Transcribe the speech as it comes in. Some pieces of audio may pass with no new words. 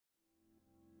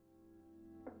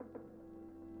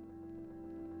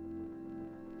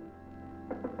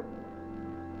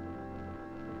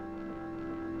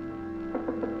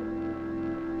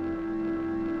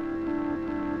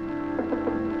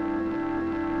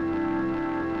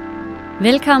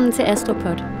Velkommen til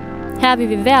Astropod. Her vil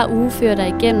vi hver uge føre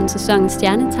dig igennem sæsonens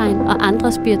stjernetegn og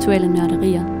andre spirituelle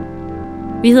nørderier.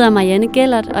 Vi hedder Marianne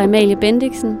Gellert og Amalie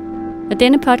Bendiksen, og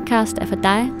denne podcast er for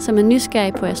dig, som er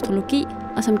nysgerrig på astrologi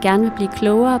og som gerne vil blive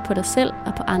klogere på dig selv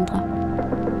og på andre.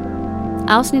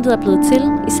 Afsnittet er blevet til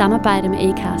i samarbejde med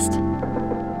Acast.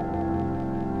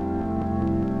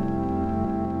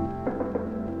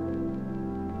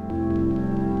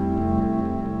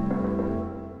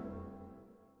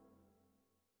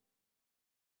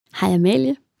 Hej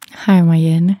Amalie. Hej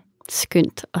Marianne.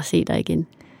 Skønt at se dig igen.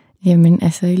 Jamen,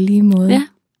 altså i lige måde. Ja.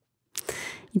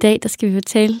 I dag der skal vi jo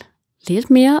tale lidt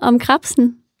mere om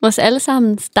Krebsen. Vores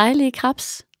allesammens dejlige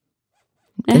krebs.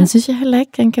 Ja. Den synes jeg heller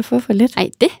ikke, den kan få for lidt. Nej,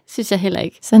 det synes jeg heller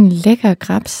ikke. Sådan en lækker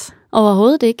krebs.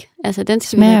 Overhovedet ikke. Altså, den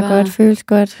skal smager godt, føles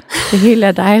godt. Det hele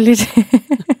er dejligt.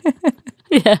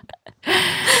 Ja.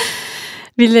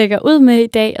 Vi lægger ud med i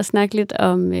dag og snakke lidt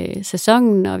om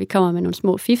sæsonen, og vi kommer med nogle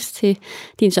små fifs til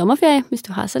din sommerferie, hvis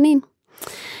du har sådan en.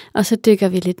 Og så dykker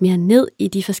vi lidt mere ned i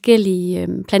de forskellige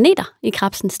planeter i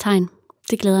Krebsens tegn.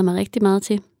 Det glæder jeg mig rigtig meget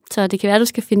til. Så det kan være, at du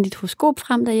skal finde dit horoskop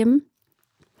frem derhjemme.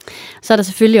 Så er der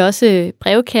selvfølgelig også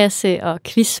brevkasse og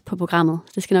quiz på programmet.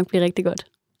 Det skal nok blive rigtig godt.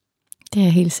 Det er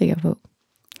jeg helt sikker på.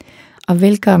 Og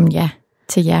velkommen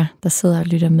til jer, der sidder og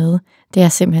lytter med. Det er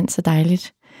simpelthen så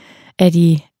dejligt, at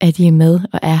I er med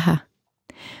og er her.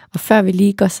 Og før vi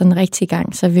lige går sådan rigtig i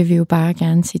gang, så vil vi jo bare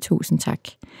gerne sige tusind tak.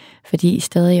 Fordi I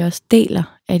stadig også deler,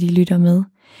 at I lytter med.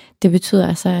 Det betyder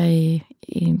altså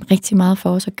rigtig meget for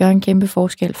os, og gør en kæmpe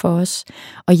forskel for os,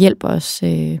 og hjælper os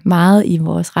meget i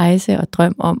vores rejse og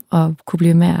drøm om at kunne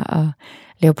blive med at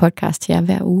lave podcast til jer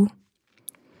hver uge.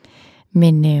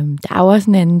 Men der er jo også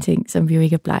en anden ting, som vi jo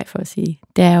ikke er bleg for at sige.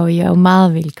 Det er jo, I er jo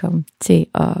meget velkommen til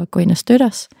at gå ind og støtte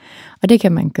os. Og det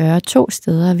kan man gøre 2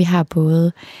 steder. Vi har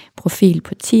både profil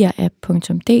på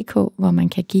tierapp.dk, hvor man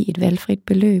kan give et valgfrit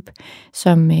beløb,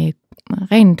 som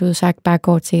rent udsagt bare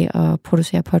går til at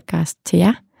producere podcast til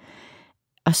jer.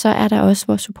 Og så er der også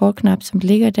vores supportknap, som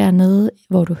ligger dernede,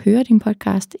 hvor du hører din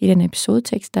podcast i den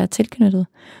episodetekst, der er tilknyttet.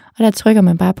 Og der trykker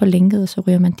man bare på linket, og så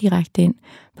ryger man direkte ind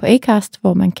på Acast,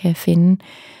 hvor man kan finde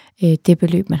det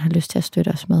beløb, man har lyst til at støtte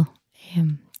os med.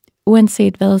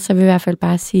 Uanset hvad, så vil jeg i hvert fald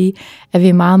bare sige, at vi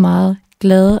er meget, meget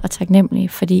glade og taknemmelige,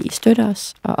 fordi I støtter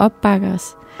os og opbakker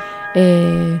os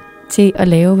til at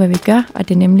lave, hvad vi gør. Og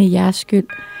det er nemlig jeres skyld,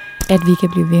 at vi kan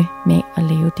blive ved med at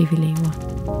lave det, vi laver.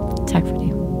 Tak for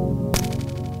det.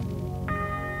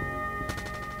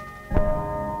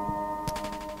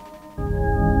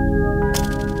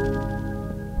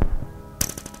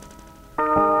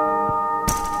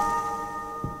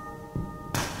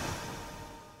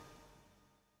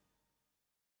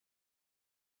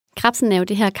 Krebsen er jo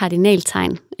det her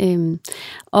kardinaltegn,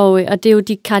 og det er jo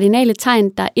de kardinale tegn,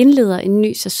 der indleder en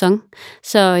ny sæson.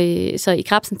 Så i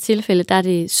Krebsens tilfælde, der er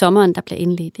det sommeren, der bliver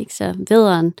indledt. Ikke? Så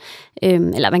vædderen,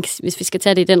 hvis vi skal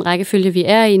tage det i den rækkefølge, vi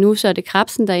er i nu, så er det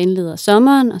Krebsen, der indleder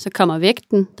sommeren, og så kommer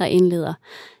vægten, der indleder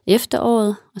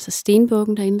efteråret, og så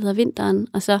stenbukken, der indleder vinteren,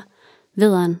 og så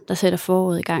vædderen, der sætter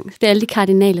foråret i gang. Så det er alle de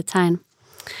kardinale tegn.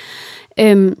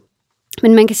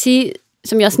 Men man kan sige,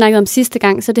 som jeg også snakkede om sidste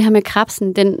gang, så det her med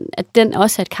Krebsen, at den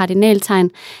også er et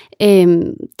kardinaltegn.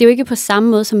 Det er jo ikke på samme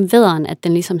måde som vædderen, at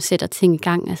den ligesom sætter ting i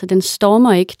gang. Altså den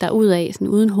stormer ikke derudad sådan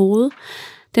uden hoved.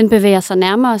 Den bevæger sig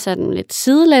nærmere sådan lidt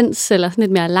sidelæns, eller sådan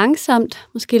lidt mere langsomt,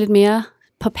 måske lidt mere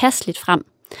påpasseligt frem.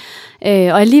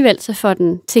 Og alligevel så får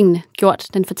den tingene gjort,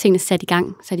 den får tingene sat i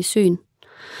gang, sat i søen.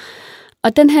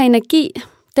 Og den her energi,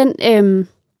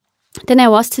 den er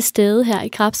jo også til stede her i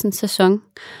Krebsens sæson,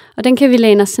 og den kan vi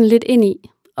læne os sådan lidt ind i.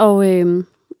 Og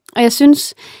jeg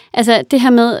synes, altså det her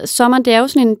med sommeren, det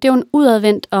er jo en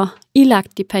udadvendt og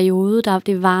ilagtig periode. Der er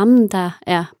det varmen, der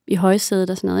er i højsædet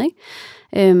og sådan noget, ikke?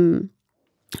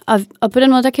 Og på den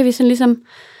måde, der kan vi sådan ligesom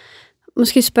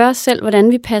måske spørge os selv,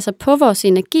 hvordan vi passer på vores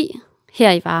energi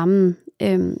her i varmen,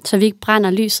 så vi ikke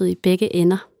brænder lyset i begge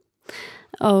ender.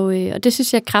 Og det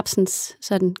synes jeg, at Krebsens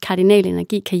sådan kardinale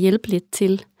energi kan hjælpe lidt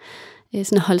til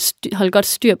sådan at holde godt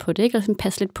styr på det, ikke? Og sådan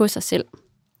passe lidt på sig selv.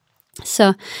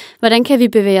 Så hvordan kan vi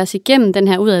bevæge os igennem den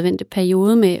her udadvendte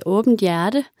periode med åbent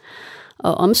hjerte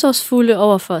og omsorgsfulde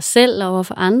over for os selv og over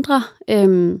for andre,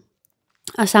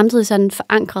 og samtidig sådan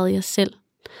forankret i os selv,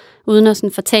 uden at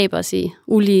sådan fortabe os i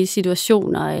ulige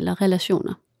situationer eller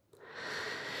relationer.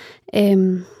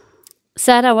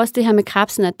 Så er der jo også det her med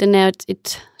Krebsen, at den er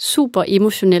et super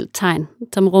emotionelt tegn,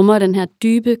 som rummer den her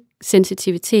dybe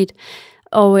sensitivitet.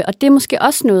 Og det er måske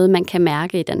også noget, man kan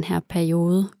mærke i den her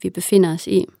periode, vi befinder os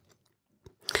i.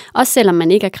 Også selvom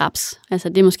man ikke er krebs. Altså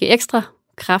det er måske ekstra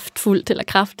kraftfuldt eller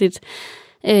kraftigt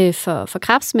for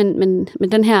krebs, men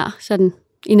den her sådan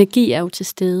energi er jo til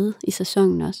stede i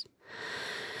sæsonen også.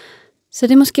 Så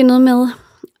det er måske noget med,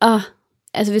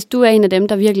 altså hvis du er en af dem,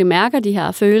 der virkelig mærker de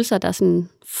her følelser, der sådan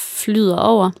flyder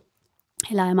over,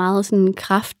 eller er meget sådan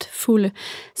kraftfulde,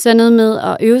 så er noget med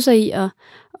at øve sig i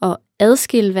at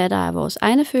adskille, hvad der er vores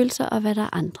egne følelser, og hvad der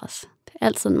er andres. Det er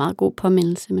altid en meget god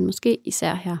påmindelse, men måske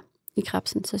især her i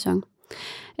Krebsens sæson.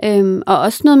 Og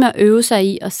også noget med at øve sig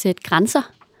i at sætte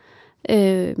grænser.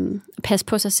 Passe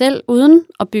på sig selv, uden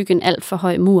at bygge en alt for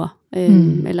høj mur,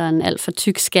 eller en alt for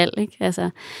tyk skal. Ikke? Altså,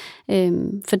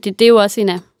 for det er jo også en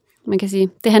af, man kan sige,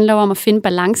 det handler jo om at finde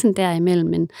balancen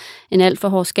derimellem en alt for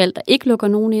hård skal, der ikke lukker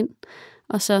nogen ind,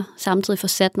 og så samtidig få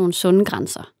sat nogle sunde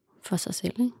grænser for sig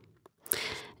selv. Ikke?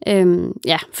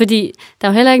 Fordi der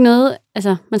er jo heller ikke noget,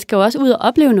 altså man skal jo også ud og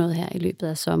opleve noget her i løbet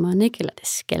af sommeren, ikke? Eller det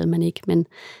skal man ikke, men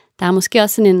der er måske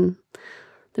også sådan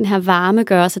den her varme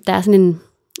gør også, at der er sådan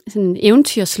en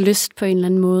eventyrslyst på en eller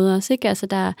anden måde også, ikke? Altså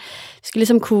der skal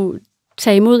ligesom kunne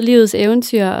tage imod livets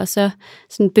eventyr, og så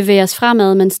sådan bevæge os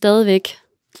fremad, men stadigvæk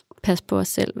passe på os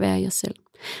selv, være i os selv.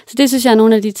 Så det synes jeg er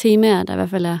nogle af de temaer, der i hvert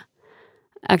fald er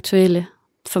aktuelle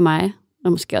for mig,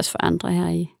 og måske også for andre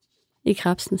her i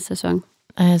Krebsens sæson.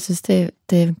 Og jeg synes, det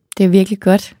er virkelig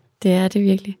godt. Det er det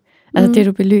virkelig. Altså det,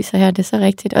 du belyser her, det er så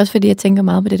rigtigt. Også fordi jeg tænker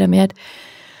meget på det der med, at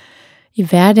i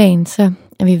hverdagen, så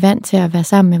er vi vant til at være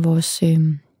sammen med vores...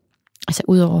 altså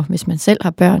udover, hvis man selv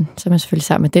har børn, så er man selvfølgelig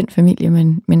sammen med den familie,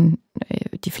 men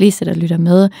de fleste, der lytter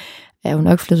med, er jo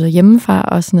nok flyttet hjemmefra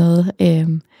og sådan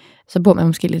noget. Så bor man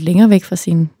måske lidt længere væk fra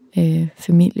sin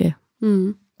familie.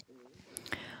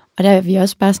 Og der er vi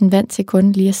også bare sådan vant til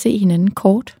kun lige at se hinanden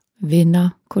kort. Venner,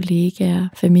 kollegaer,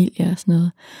 familie og sådan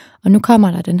noget. Og nu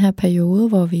kommer der den her periode,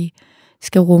 hvor vi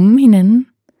skal rumme hinanden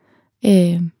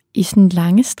i sådan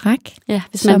lange stræk. Ja,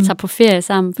 hvis man tager på ferie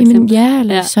sammen, for eksempel. Ja,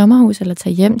 eller sommerhus, eller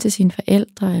tager hjem til sine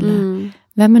forældre, eller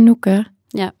hvad man nu gør.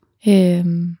 Ja.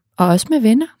 Og også med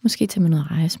venner. Måske tager man ud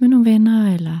og rejse med nogle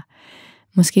venner, eller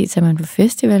måske tager man på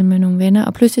festival med nogle venner.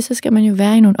 Og pludselig så skal man jo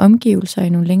være i nogle omgivelser, i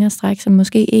nogle længere stræk, som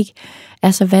måske ikke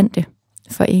er så vante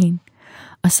for en.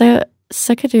 Og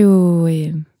så kan det jo...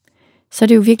 så er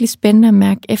det jo virkelig spændende at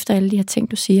mærke efter alle de her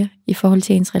ting, du siger, i forhold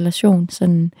til ens relation.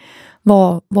 Sådan,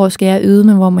 hvor skal jeg yde,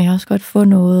 men hvor må jeg også godt få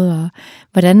noget, og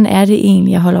hvordan er det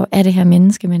egentlig, jeg holder af det her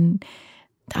menneske, men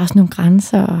der er også nogle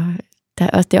grænser,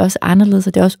 og det er også anderledes,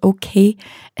 og det er også okay,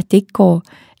 at det ikke går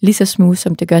lige så smooth,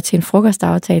 som det gør til en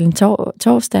frokostaftale en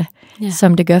torsdag,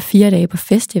 som det gør 4 dage på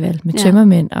festival med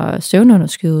tømmermænd og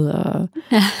søvnunderskud, og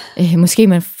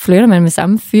måske flytter man med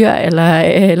samme fyr,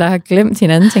 eller har glemt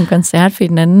hinanden til en koncert, fordi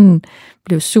den anden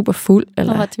blev super fuld,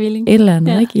 eller et eller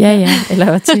andet, ikke? Ja, eller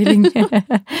var tvilling.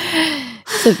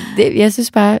 Så jeg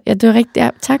synes bare, det var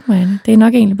rigtig, tak Marianne, det er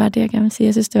nok egentlig bare det, jeg gerne vil sige.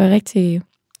 Jeg synes, det var rigtig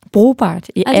brugbart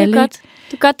i alle. Det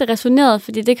er godt, det resonerede,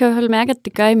 fordi det kan jeg jo holde mærke, at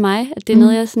det gør i mig, at det er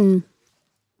noget, jeg sådan...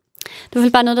 Det er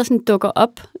bare noget, der sådan dukker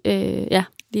op lige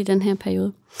i den her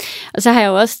periode. Og så har jeg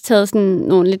jo også taget sådan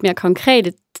nogle lidt mere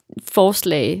konkrete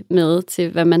forslag med til,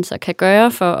 hvad man så kan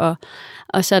gøre for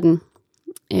at sådan...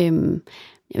 jeg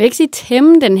vil ikke sige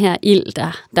tæmme den her ild,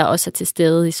 der også er til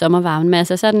stede i sommervarmen, men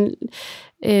altså sådan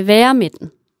være med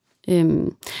den.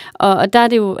 Og der er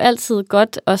det jo altid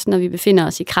godt, også når vi befinder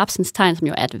os i Krebsens tegn, som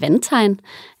jo er et vandtegn,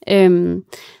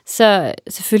 så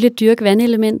selvfølgelig dyrke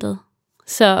vandelementet.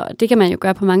 Så det kan man jo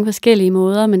gøre på mange forskellige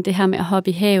måder, men det her med at hoppe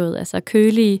i havet, altså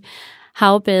kølige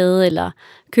havbade, eller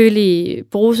kølige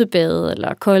brusebade,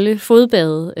 eller kolde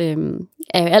fodbade,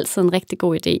 er jo altid en rigtig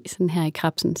god idé, sådan her i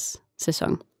Krebsens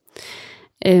sæson.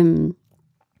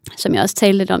 Som jeg også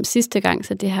talte lidt om sidste gang,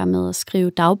 så det her med at skrive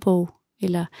dagbog,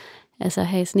 eller altså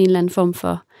have sådan en eller anden form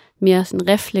for mere sådan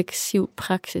refleksiv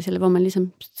praksis, eller hvor man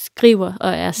ligesom skriver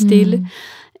og er stille.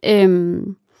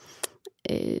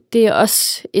 Det er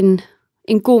også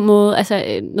en god måde,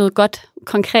 altså noget godt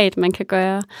konkret, man kan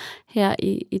gøre her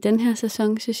i den her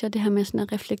sæson, synes jeg, det her med sådan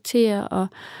at reflektere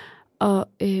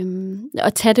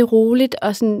og tage det roligt,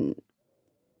 og sådan,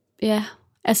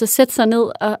 altså sætte sig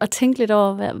ned og tænke lidt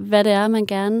over, hvad det er, man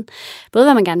gerne, både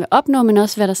hvad man gerne vil opnå, men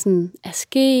også hvad der sådan er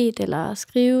sket, eller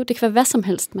skrive. Det kan være hvad som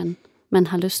helst, man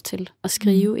har lyst til at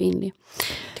skrive egentlig.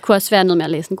 Det kunne også være noget med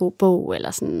at læse en god bog,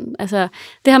 eller sådan. Altså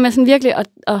det her med sådan virkelig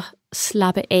at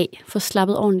slappe af, få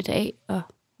slappet ordentligt af, og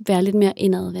være lidt mere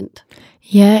indadvendt.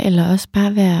 Ja, eller også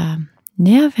bare være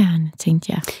nærværende,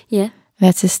 tænkte jeg. Ja.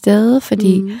 Være til stede,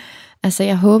 fordi altså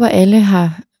jeg håber, alle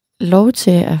har lov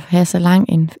til at have så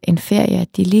lang en ferie,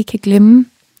 at de lige kan glemme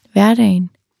hverdagen.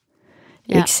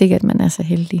 Det er ikke sikkert, at man er så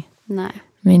heldig. Nej.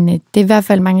 Men det er i hvert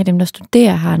fald mange af dem, der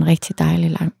studerer, har en rigtig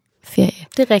dejlig lang ferie.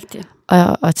 Det er rigtigt.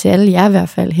 Og til alle jer i hvert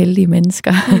fald heldige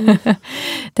mennesker,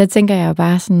 der tænker jeg jo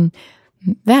bare sådan,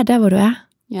 vær der, hvor du er.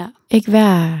 Ja. Ikke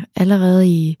være allerede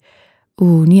i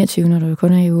uge 29, når du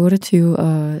kun er i 28,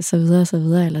 og så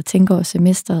videre, eller tænke over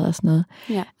semesteret og sådan noget.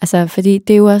 Ja. Altså, fordi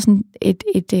det er jo også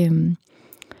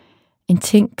en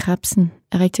ting, Krebsen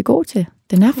er rigtig god til.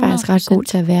 Den er faktisk 100%. Ret god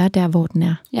til at være der, hvor den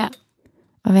er. Ja.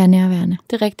 Og være nærværende.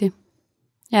 Det er rigtigt.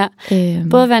 Ja.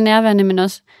 Både at være nærværende, men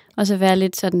også at være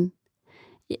lidt sådan,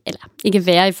 eller ikke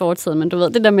være i fortiden, men du ved,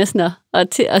 det der med sådan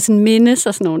at sådan mindes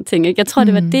og sådan nogle ting. Ikke? Jeg tror,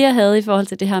 det var det, jeg havde i forhold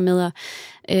til det her med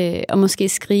at måske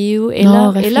skrive,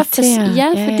 eller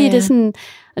fordi det er sådan,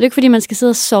 og det er ikke fordi, man skal sidde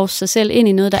og sove sig selv ind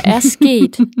i noget, der er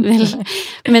sket, vel?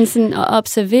 Men sådan at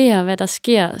observere, hvad der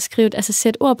sker, skrive, altså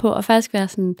sætte ord på, og faktisk være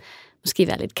sådan, måske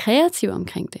være lidt kreativ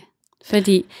omkring det.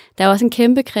 Fordi der er også en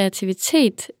kæmpe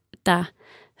kreativitet, der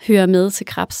hører med til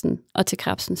Krebsen og til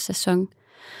Krebsens sæson.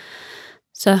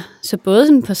 Så både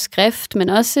sådan på skrift, men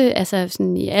også altså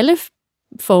sådan i alle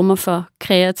former for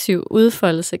kreativ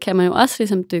udfoldelse, kan man jo også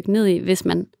ligesom dykke ned i, hvis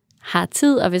man har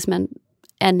tid, og hvis man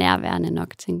er nærværende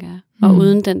nok, tænker jeg. Og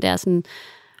uden den der sådan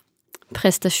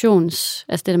præstations,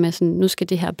 altså det der med sådan, nu skal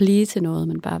det her blive til noget,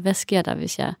 men bare, hvad sker der,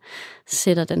 hvis jeg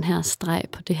sætter den her streg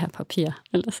på det her papir?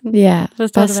 Eller sådan. Ja,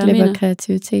 bare slipper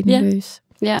kreativiteten løs.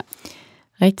 Ja.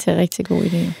 Rigtig, rigtig god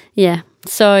idé. Ja,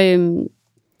 så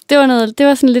det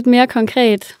var sådan lidt mere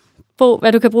konkret,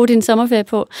 hvad du kan bruge din sommerferie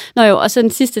på. Nå jo, og så den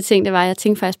sidste ting, det var, jeg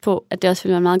tænkte faktisk på, at det også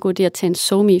ville være en meget god idé at tage en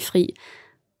SoMe-fri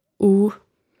uge.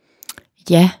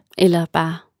 Ja. Eller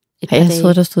bare et par dage. Jeg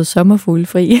troede, der stod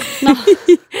sommerfuglefri. Nå.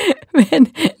 Men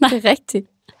det er rigtigt.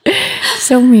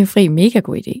 SoMe-fri, mega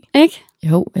god idé. Ikke?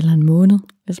 Jo, eller en måned,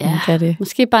 hvis man kan det.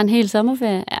 Måske bare en hel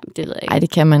sommerferie. Ja, det ved jeg ikke. Nej, det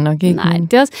kan man nok ikke. Nej,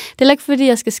 det er ikke fordi,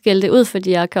 jeg skal skælde det ud,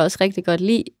 fordi jeg kan også rigtig godt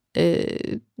lide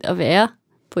at være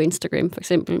på Instagram for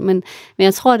eksempel. Men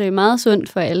jeg tror, det er meget sundt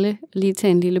for alle at lige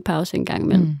tage en lille pause en gang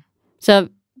imellem. Så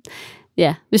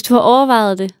ja, hvis du har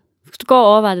overvejet det, hvis du går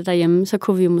og overvejer det derhjemme, så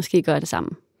kunne vi jo måske gøre det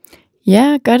sammen.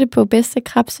 Ja, gør det på bedste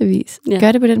krebsevis. Ja.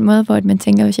 Gør det på den måde, hvor man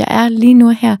tænker, hvis jeg er lige nu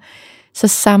her, så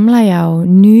samler jeg jo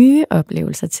nye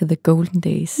oplevelser til the golden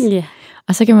days. Yeah.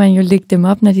 Og så kan man jo lægge dem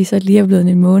op, når de så lige er blevet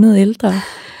en måned ældre.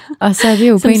 Og så er det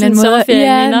jo på en eller anden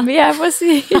måde... Ja,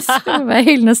 præcis. Det var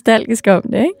helt nostalgisk om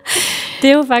det, ikke? Det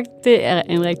er jo faktisk det er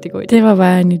en rigtig god idé. Det var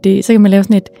bare en idé. Så kan man lave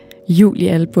sådan et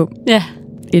juli-album. Ja.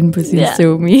 Inde på sin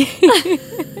SoMe.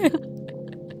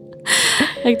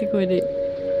 Rigtig god idé.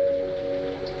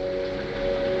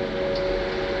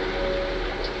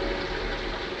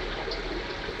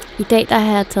 I dag der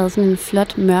har jeg taget sådan en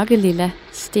flot mørkelilla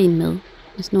sten med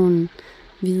sådan nogle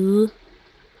hvide,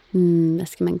 hvad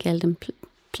skal man kalde dem,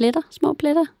 pletter, små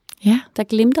pletter, der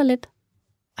glimter lidt.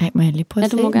 Ej, må jeg lige prøve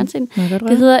at se du må gerne se den.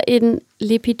 Det hedder en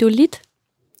lepidolit.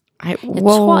 Ej, wow. Jeg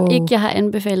tror ikke, jeg har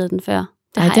anbefalet den før.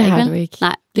 Det har du ikke.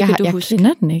 Nej, det kan du huske. Jeg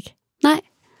kender den ikke. Nej,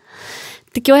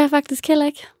 det gjorde jeg faktisk heller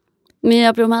ikke. Men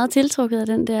jeg blev meget tiltrukket af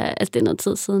den der, altså det er noget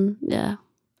tid siden.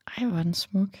 Ej, hvor er den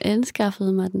smuk. Jeg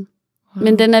anskaffede mig den. Wow.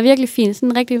 Men den er virkelig fin,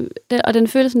 sådan rigtig, og den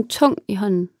føles sådan tung i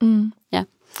hånden. Ja.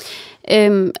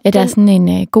 Der er sådan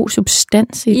en god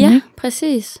substans i den, ikke? Ja,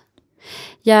 præcis.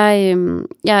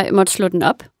 Jeg måtte slå den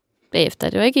op bagefter.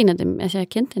 Det var ikke en af dem, altså jeg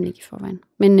kendte den ikke i forvejen.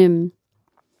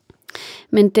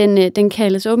 Men den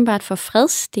kaldes åbenbart for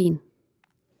fredssten.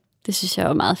 Det synes jeg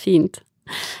var meget fint.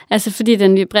 Altså fordi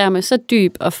den vibrerer med så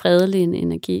dyb og fredelig en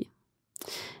energi.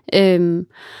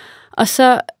 Og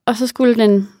så skulle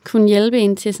den kunne hjælpe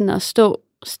en til sådan at stå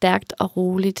stærkt og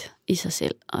roligt i sig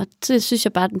selv. Og det synes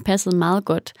jeg bare, den passede meget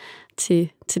godt til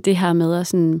det her med at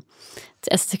sådan,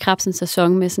 altså til Krebsens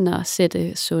sæson med sådan at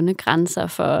sætte sunde grænser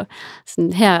for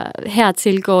sådan her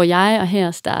tilgår jeg, og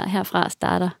herfra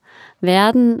starter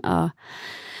verden, og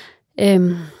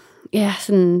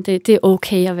sådan, det er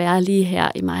okay at være lige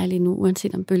her i mig lige nu,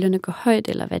 uanset om bølgerne går højt,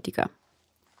 eller hvad de gør.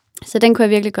 Så den kunne jeg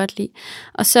virkelig godt lide.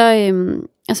 Og så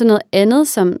noget andet,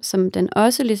 som den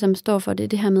også ligesom står for, det er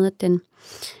det her med,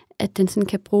 at den sådan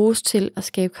kan bruges til at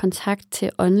skabe kontakt til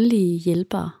åndelige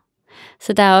hjælpere.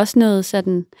 Så der er også noget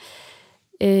sådan,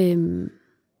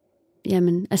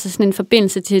 altså sådan en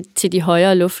forbindelse til de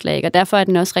højere luftlag, og derfor er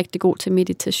den også rigtig god til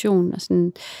meditation, og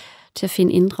sådan til at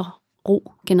finde indre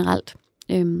ro generelt.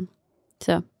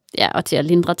 Og til at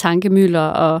lindre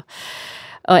tankemylder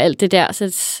og alt det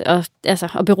der,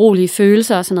 og berolige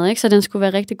følelser og sådan noget, ikke? Så den skulle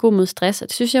være rigtig god mod stress, og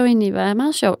det synes jeg jo egentlig var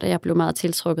meget sjovt, at jeg blev meget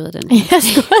tiltrukket af den. Jeg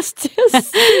skulle også til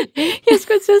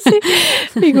at sige,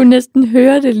 vi kunne næsten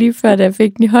høre det lige før, da jeg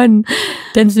fik den i hånden.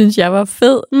 Den synes jeg var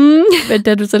fed, men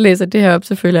da du så læser det her op,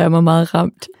 så føler jeg mig meget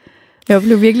ramt. Jeg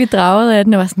blev virkelig draget af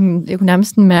den, og var sådan, jeg kunne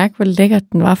nærmest mærke, hvor lækkert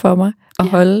den var for mig at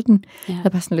holde den. Jeg havde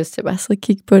bare sådan lyst til at bare sidde og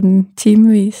kigge på den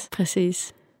timevis.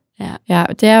 Præcis. Ja,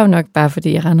 det er jo nok bare,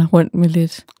 fordi jeg render rundt med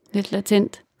lidt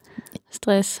latent.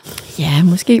 stress. Ja,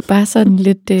 måske bare sådan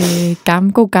lidt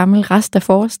god gammel rest af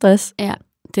forstress. Ja,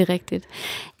 det er rigtigt.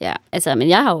 Ja, altså, men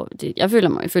jeg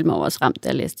følte mig også ramt, da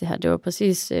jeg læste det her. Det var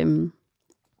præcis,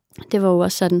 det var jo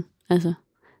også sådan, altså,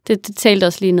 det talte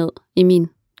også lige ned i min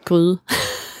gryde.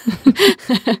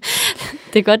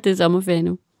 Det er godt, det er sommerferie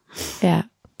nu. Ja,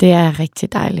 det er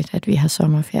rigtig dejligt, at vi har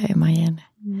sommerferie, Marianne.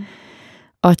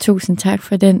 Og tusind tak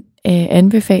for den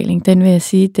anbefaling. Den vil jeg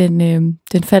sige,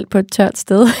 den faldt på et tørt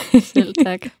sted. Selv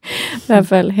tak. I hvert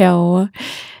fald herovre.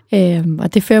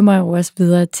 Og det fører mig jo også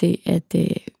videre til, at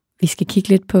vi skal kigge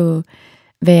lidt på,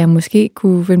 hvad jeg måske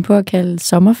kunne finde på at kalde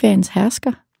sommerferiens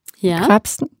hersker. Ja.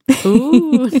 Krebsen.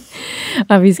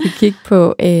 Og vi skal kigge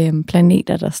på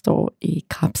planeter, der står i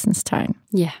Krebsens tegn.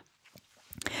 Ja.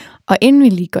 Og inden vi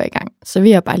lige går i gang, så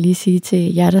vil jeg bare lige sige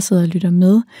til jer, der sidder og lytter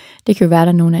med, det kan jo være, der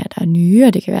er nogle af jer, der er nye,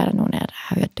 og det kan være, der er nogle af jer, der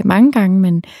har hørt det mange gange,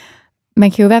 men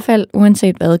man kan jo i hvert fald,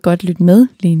 uanset hvad, godt lytte med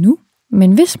lige nu.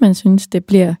 Men hvis man synes, det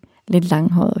bliver lidt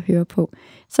langhåret at høre på,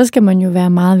 så skal man jo være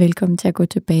meget velkommen til at gå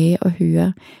tilbage og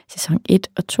høre sæson 1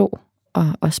 og 2, og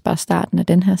også bare starten af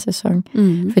den her sæson.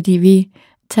 Fordi vi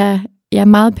tager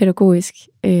meget pædagogisk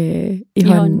i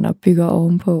hånden og bygger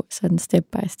ovenpå, sådan step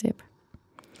by step.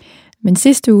 Men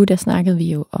sidste uge, der snakkede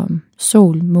vi jo om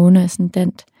sol, måne og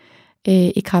ascendant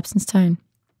i Krebsens tegn.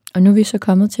 Og nu er vi så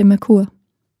kommet til Merkur,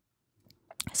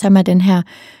 som er den her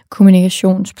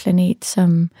kommunikationsplanet,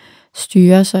 som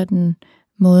styrer sådan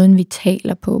måden, vi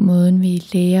taler på, måden, vi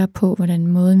lærer på,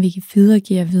 måden, vi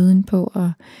videregiver viden på,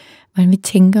 og hvordan vi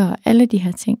tænker, og alle de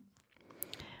her ting.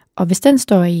 Og hvis den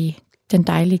står i den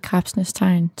dejlige Krebsens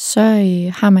tegn, så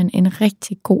har man en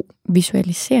rigtig god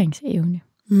visualiseringsevne.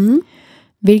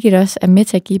 Hvilket også er med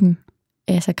til at give dem,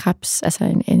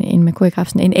 en Merkur i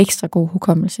Krebsen, en ekstra god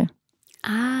hukommelse.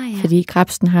 Ja. Fordi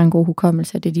Krebsen har en god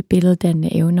hukommelse, og det er de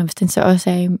billeddannende evner. Hvis den så også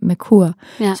er i Merkur,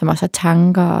 som også har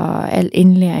tanker og al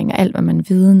indlæring og alt, hvad man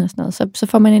viden og sådan noget, så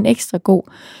får man en ekstra god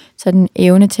sådan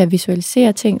evne til at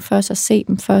visualisere ting for sig, se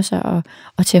dem for sig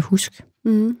og til at huske.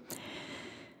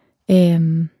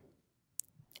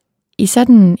 I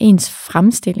sådan ens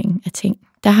fremstilling af ting,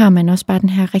 der har man også bare den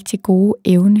her rigtig gode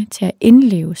evne til at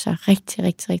indleve sig rigtig,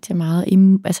 rigtig, rigtig meget.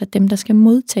 Altså dem, der skal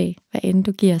modtage, hvad end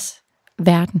du giver os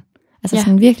verden. Altså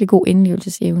sådan en virkelig god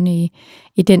indlevelsesevne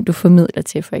i den, du formidler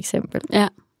til, for eksempel. Ja.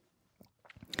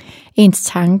 Ens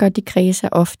tanker, de kredser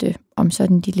ofte om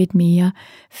sådan de lidt mere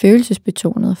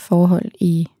følelsesbetonede forhold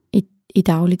i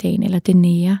dagligdagen, eller det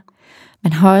nære.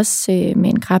 Man har også med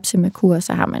en Krebs i Merkur,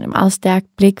 så har man et meget stærkt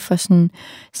blik for sådan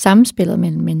samspillet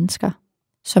mellem mennesker,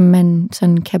 som man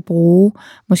sådan kan bruge.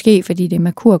 Måske fordi det er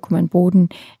Merkur, kunne man bruge den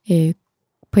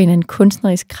på en eller anden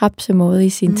kunstnerisk Krebse-måde i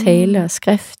sin tale og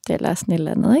skrift, eller sådan et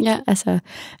eller andet. Ikke? Ja. Altså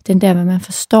den der, hvor man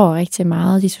forstår rigtig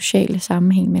meget de sociale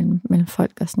sammenhæng mellem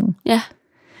folk og sådan. Ja.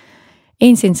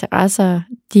 Ens interesser,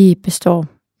 de består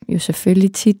jo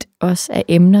selvfølgelig tit også af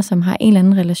emner, som har en eller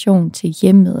anden relation til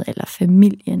hjemmet, eller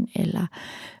familien, eller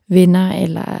venner,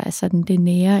 eller sådan det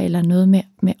nære, eller noget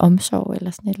med omsorg,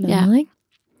 eller sådan et eller andet. Ikke?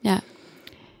 Ja.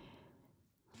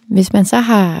 Hvis man så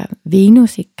har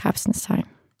Venus i Krebsens tegn.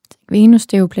 Venus,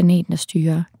 det er jo planeten, der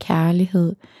styrer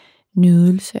kærlighed,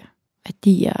 nydelse,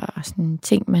 værdier og sådan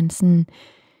ting, man sådan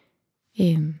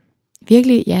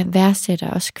virkelig værdsætter,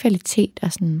 også kvalitet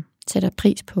og sådan sætter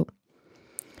pris på.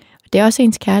 Og det er også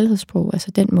ens kærlighedssprog,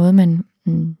 altså den måde, man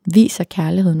viser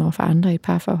kærligheden over for andre i et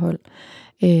parforhold.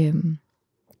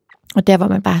 Og der, hvor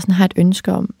man bare sådan har et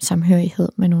ønske om samhørighed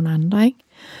med nogle andre, ikke?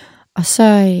 Og så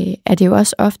er det jo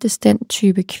også oftest den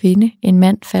type kvinde, en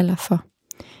mand falder for.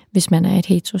 Hvis man er et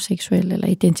heteroseksuel, eller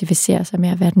identificerer sig med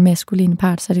at være den maskuline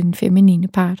part, så er det den feminine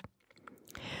part.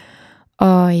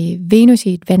 Og Venus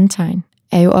i et vandtegn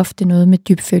er jo ofte noget med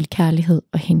dybfølt kærlighed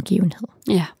og hengivenhed.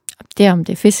 Ja. Det er om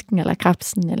det er fisken, eller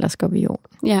krebsen, eller skorpionen.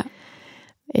 Ja.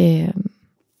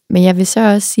 Men jeg vil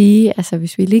så også sige, altså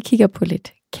hvis vi lige kigger på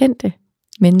lidt kendte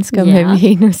mennesker med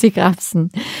Venus i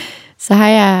Krebsen, så har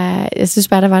jeg synes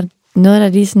bare, der var noget, der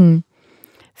lige sådan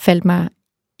faldt mig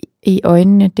i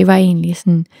øjnene. Det var egentlig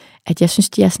sådan, at jeg synes,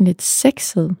 de er sådan lidt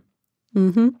sexede,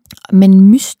 men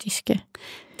mystiske.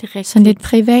 Det er rigtigt. Sådan lidt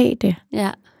private.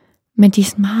 Ja. Men de er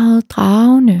sådan meget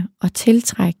dragende og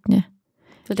tiltrækkende.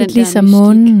 Så lidt ligesom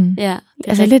månen. Ja,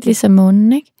 altså lidt ligesom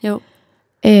månen, ikke? Jo.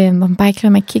 Hvor man bare ikke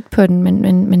kan man kigge på den, men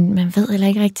man ved heller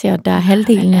ikke rigtigt, at der er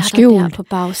halvdelen af skjult. På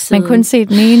bagsiden. Man kun se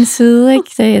den ene side,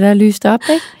 ikke? Så der er lyst op,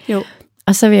 ikke? Jo.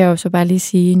 Og så vil jeg jo så bare lige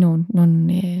sige nogle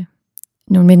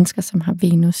mennesker, som har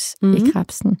Venus i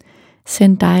Krebsen.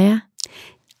 Zendaya.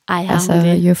 Ej, har altså hun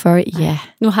det? Euphoria, ja.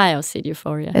 Nu har jeg jo set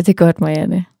Euphoria. Ja, det er godt,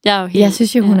 Marianne. Jeg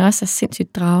synes jo, hun også er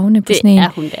sindssygt dragende på det sådan en. Er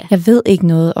hun da. Jeg ved ikke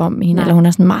noget om hende, eller hun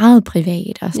er sådan meget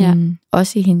privat, og sådan,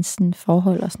 også i hendes sådan,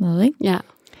 forhold og sådan noget, ikke? Ja.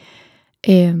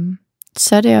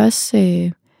 Så er det også,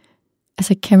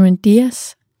 altså Cameron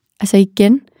Diaz, altså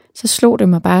igen, så slog det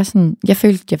mig bare sådan, jeg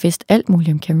følte, jeg vidste alt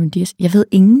muligt om Cameron Diaz. Jeg ved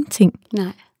ingenting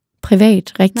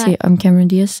privat rigtigt om Cameron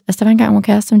Diaz. Altså der var engang, hun var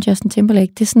kæreste med Justin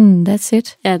Timberlake. Det er sådan, that's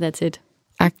it. Ja, that's it.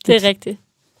 Agtigt. Det er rigtigt.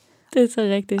 Det er så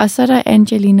rigtigt. Og så er der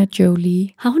Angelina Jolie.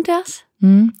 Har hun det også?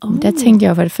 Der tænkte jeg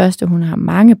jo for det første, hun har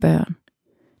mange børn.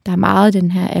 Der er meget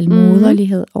den her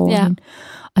almoderlighed over hende.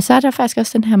 Og så er der faktisk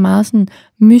også den her meget sådan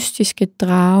mystiske,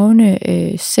 dragende,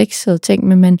 sexede ting,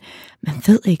 men man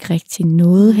ved ikke rigtig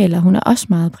noget heller. Hun er også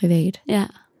meget privat. Ja.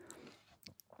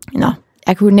 Nå,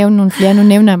 jeg kunne nævne nogle flere. Nu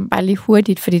nævner jeg dem bare lige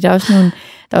hurtigt, fordi der er også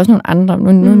nogle andre.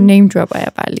 Nu name dropper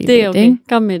jeg bare lige. Det er okay. Ikke?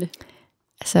 Kom med det.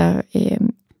 Altså,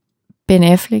 Ben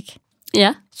Affleck.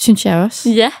 Ja. Synes jeg også.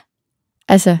 Ja.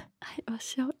 Altså. Ej, hvor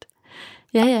sjovt.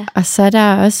 Ja. Og så er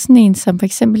der også sådan en som for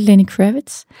eksempel Lenny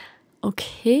Kravitz.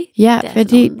 Okay. Ja,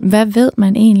 fordi hvad ved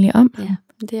man egentlig om? Ja,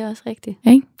 det er også rigtigt.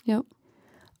 Ikke? Jo.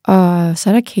 Og så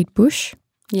er der Kate Bush.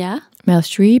 Ja. Meryl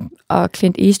Streep og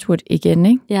Clint Eastwood igen,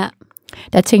 ikke? Ja.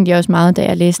 Der tænkte jeg også meget, da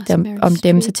jeg læste om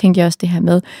dem, så tænkte jeg også det her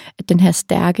med, at den her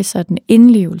stærke sådan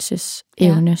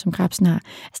indlevelsesevne, som Krebsen har,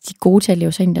 altså de er gode til at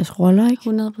leve sig ind i deres roller, ikke?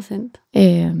 100%.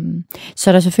 Så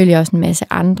er der selvfølgelig også en masse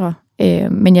andre.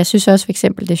 Men jeg synes også for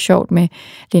eksempel, det er sjovt med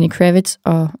Lenny Kravitz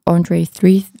og Andre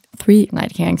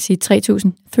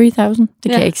 3000.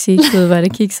 Det kan jeg ikke sige. Gud, hvor er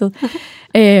det kikset.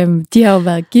 De har jo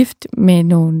været gift med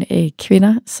nogle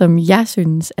kvinder, som jeg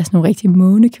synes er sådan nogle rigtig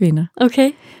månekvinder.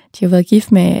 Okay. De har været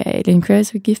gift med, Lenny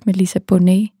Kravitz var gift med Lisa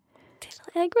Bonet. Det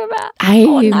ved jeg ikke, hvad er. Ej,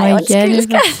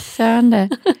 Marianne, søren da.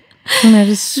 Hun er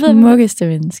det smukkeste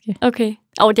menneske. Okay.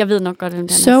 Jeg ved nok godt, hvem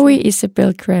det er. Zoe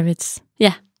Isabel Kravitz.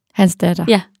 Ja. Hans datter.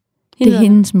 Ja. Det er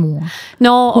hendes mor.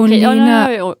 Nå, okay.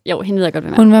 Jo, hende ved jeg godt,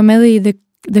 hvem er. Hun var med i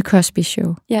The Cosby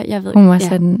Show. Ja, jeg ved. Hun var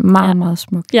sådan meget, meget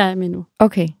smuk. Jeg er med nu.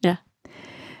 Okay. Ja.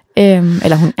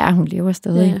 Eller hun lever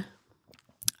stadig.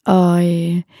 Ja. Og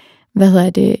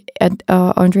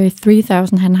og Andre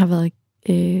 3000, han har været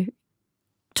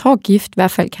gift, i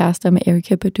hvert fald kærester med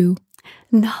Erykah Badu.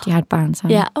 Nå. De har et barn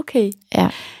sammen. Ja, okay. Ja.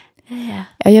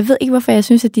 Og jeg ved ikke, hvorfor jeg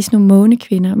synes, at de er sådan nogle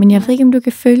månekvinder, men jeg ved ikke, om du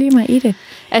kan følge mig i det.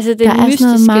 Altså, det der er sådan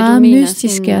noget meget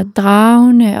mystiske og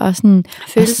dragende, og sådan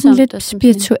lidt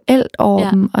spirituelt over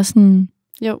dem, og sådan.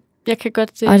 Jo, jeg kan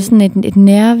godt se. Og sådan et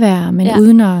nærvær, men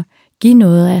uden at give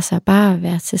noget, altså bare at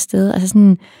være til stede. Altså sådan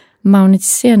en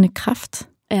magnetiserende kraft.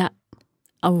 Ja.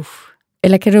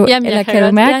 Eller kan du, kan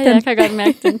du mærke den? Ja, jeg kan godt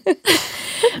mærke den.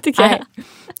 Det kan jeg.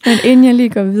 Men inden jeg lige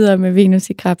går videre med Venus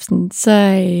i Krebsen, så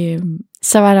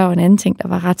var der jo en anden ting, der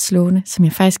var ret slående, som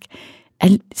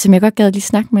jeg godt gad lige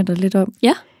snakke med dig lidt om.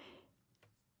 Ja.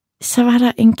 Så var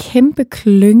der en kæmpe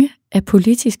klynge af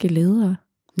politiske ledere,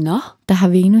 der har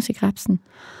Venus i Krebsen.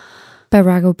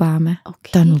 Barack Obama,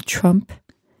 Donald Trump,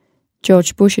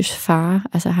 George Bushes far,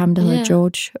 altså ham, der hedder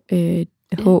George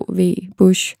H.V.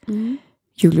 Bush,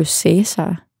 Julius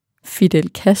Caesar, Fidel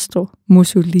Castro,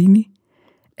 Mussolini,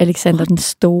 Alexander den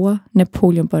Store,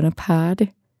 Napoleon Bonaparte.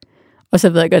 Og så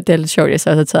ved jeg godt, det er lidt sjovt, jeg så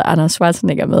også har taget Arnold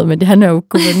Schwarzenegger med, men han er jo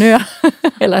guvernør.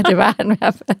 Eller det var han i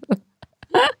hvert fald.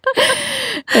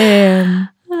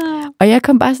 Og jeg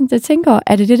kom bare sådan til at tænke over,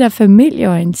 er det der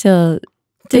familieorienterede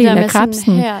del af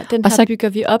Krebsen? Den her bygger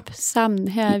vi op sammen.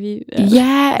 Her er vi.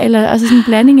 Ja, eller også sådan en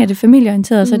blanding af det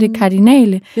familieorienterede, og så det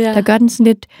kardinale, der gør den sådan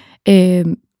lidt,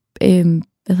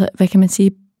 hvad kan man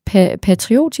sige,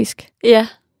 patriotisk. Ja.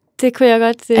 Det kunne jeg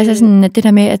godt se. Altså sådan det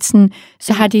der med, at sådan,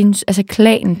 så har de en, altså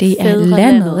klanen, det er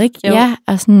landet, ikke? Jo. Ja,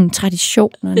 og sådan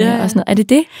traditionerne og sådan noget. Er det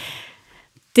det?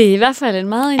 Det er i hvert fald en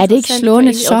meget interessant. Er det ikke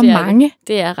slående så mange?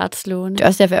 Det er ret slående. Det er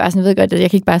også derfor, jeg ved godt, at jeg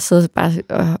kan ikke bare sidde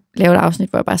og lave et afsnit,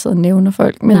 hvor jeg bare sidder og nævner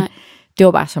folk, men det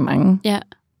var bare så mange. Ja,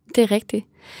 det er rigtigt.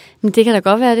 Men det kan da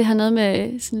godt være, at det har noget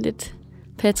med sådan lidt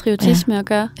patriotisme at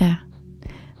gøre. Ja.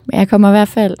 Men jeg kommer i hvert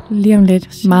fald lige om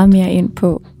lidt meget mere ind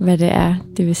på, hvad det er,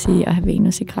 det vil sige at have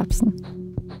Venus i Krebsen.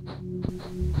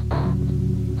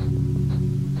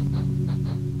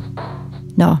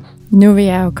 Nå, nu vil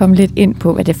jeg jo komme lidt ind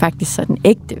på, hvad det faktisk sådan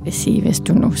ægte vil sige, hvis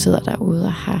du nu sidder derude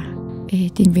og har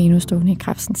din Venus stående i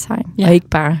Krebsens tegn. Ja. Og ikke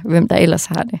bare, hvem der ellers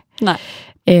har det. Nej.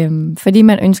 Fordi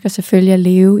man ønsker selvfølgelig at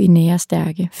leve i nære,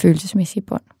 stærke, følelsesmæssige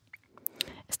bånd.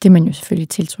 Altså det er man jo selvfølgelig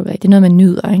tiltrukket af. Det er noget, man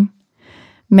nyder, ikke?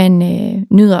 Man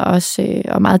nyder også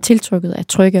og meget tiltrykket af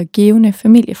trygge og givende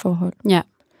familieforhold. Ja.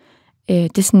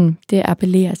 Det er sådan, det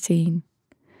appellerer til en.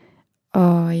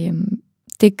 Og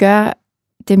det gør,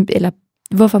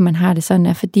 hvorfor man har det sådan,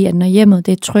 er fordi, at når hjemmet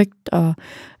det er trygt og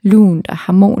lunt og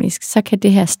harmonisk, så kan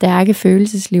det her stærke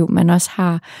følelsesliv, man også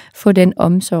har, få den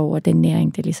omsorg og den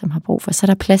næring, det ligesom har brug for. Så er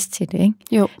der plads til det, ikke?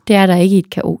 Jo. Det er der ikke i et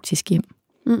kaotisk hjem.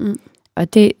 Mm-mm.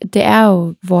 Og det er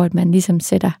jo, hvor man ligesom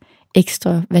sætter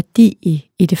ekstra værdi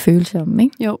i det følsomme,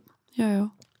 ikke? Jo.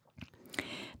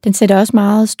 Den sætter også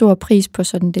meget stor pris på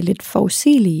sådan det lidt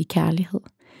forudsigelige kærlighed.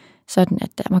 Sådan at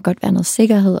der må godt være noget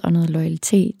sikkerhed og noget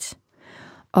loyalitet.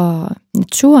 Og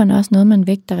naturen er også noget, man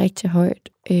vægter rigtig højt.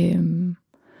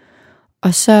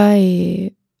 Og så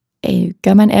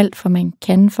gør man alt, for man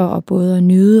kan for at både at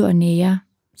nyde og nære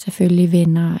selvfølgelig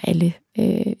venner og alle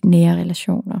nære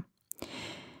relationer.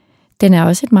 Den er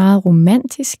også et meget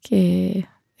romantisk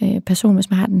person, hvis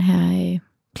man har den her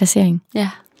placering. Ja.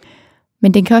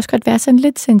 Men den kan også godt være sådan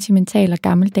lidt sentimental og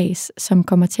gammeldags, som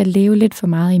kommer til at leve lidt for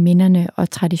meget i minderne og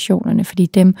traditionerne, fordi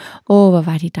dem, hvor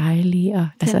var de dejlige, og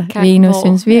altså, Venus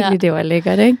synes virkelig, det var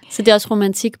lækkert, ikke? Så det er også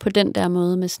romantik på den der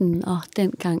måde, med sådan,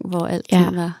 den gang, hvor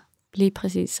alting var lige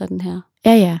præcis sådan her.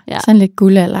 Ja. Sådan lidt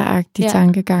guldalderagtig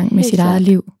tankegang med sit eget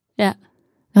liv. Ja.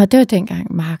 Nå, det var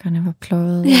dengang markerne var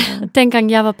pløjet. Ja,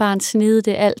 dengang jeg var barn, snede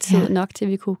det altid nok, til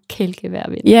vi kunne kælke hver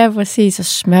vind. Ja, præcis, og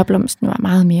smørblomsten var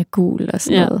meget mere gul og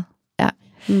sådan noget. Ja.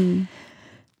 Mm.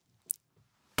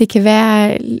 Det kan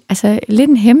være lidt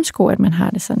en hæmsko, at man har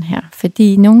det sådan her.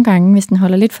 Fordi nogle gange, hvis den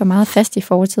holder lidt for meget fast i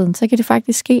fortiden, så kan det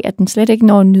faktisk ske, at den slet ikke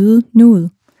når at nyde nuet.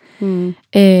 Mm.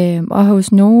 Og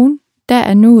hos nogen, der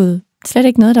er nuet slet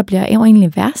ikke noget, der bliver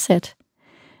egentlig værdsat.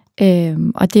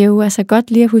 Og det er jo altså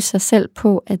godt lige at huske sig selv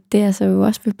på, at det altså jo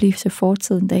også vil blive så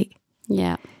fortiden dag.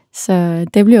 Ja. Så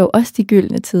det bliver jo også de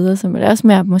gyldne tider, som er også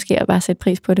med måske at bare sætte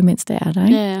pris på det, mens det er der,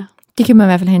 ikke? Ja. Det kan man i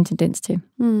hvert fald have en tendens til.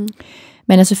 Mm.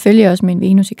 Men er selvfølgelig også med en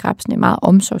Venus i Krebsen en meget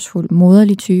omsorgsfuld,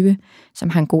 moderlig type, som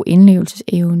har en god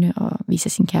indlevelsesevne og viser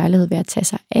sin kærlighed ved at tage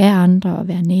sig af andre og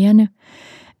være nærende.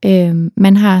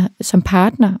 Man har som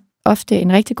partner ofte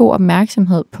en rigtig god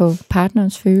opmærksomhed på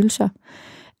partnerens følelser.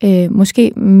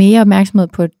 Måske mere opmærksomhed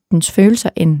på dens følelser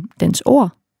end dens ord.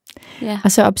 Ja.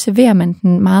 Og så observerer man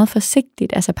den meget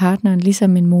forsigtigt, altså partneren,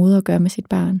 ligesom en moder gør med sit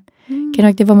barn. Kan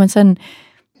nok det, hvor man sådan,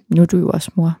 nu er du jo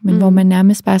også mor, men hvor man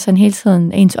nærmest bare sådan hele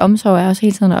tiden, ens omsorg er også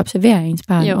hele tiden at observere ens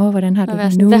barn. Hvordan har du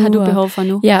det nu? Hvad har du behov for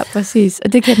nu? Ja, præcis.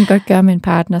 Og det kan den godt gøre med en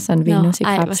partner, sådan Venus i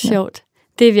Krebsen. Ej, hvor sjovt.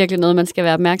 Det er virkelig noget, man skal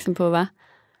være opmærksom på, hva'?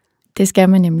 Det skal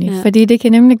man nemlig. Ja. Fordi det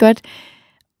kan nemlig godt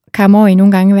komme over i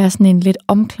nogle gange være sådan en lidt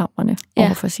omklamrende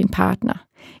over for sin partner.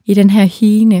 I den her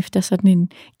higen efter sådan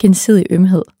en gensidig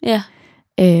ømhed. Ja.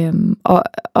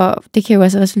 Og det kan jo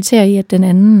altså resultere i, at den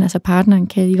anden, altså partneren,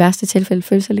 kan i værste tilfælde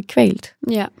føle sig lidt kvalt.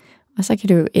 Ja. Og så kan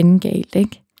det jo ende galt,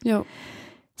 ikke? Jo.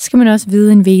 Så skal man også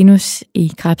vide, at en Venus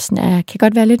i Krebsen kan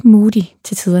godt være lidt moody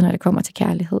til tider, når det kommer til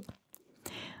kærlighed.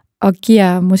 Og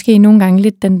giver måske nogle gange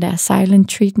lidt den der silent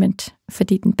treatment,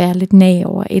 fordi den bærer lidt nag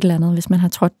over et eller andet, hvis man har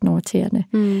trådt den over tæerne.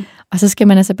 Mm. Og så skal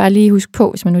man altså bare lige huske på,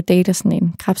 hvis man nu dater sådan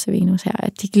en Krebs-Venus her,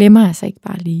 at de glemmer altså ikke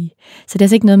bare lige. Så det er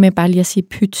altså ikke noget med bare lige at sige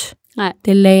pyt. Nej.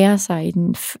 Det lærer sig i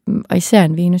den, og især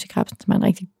en Venus i Krebsen, som er en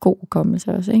rigtig god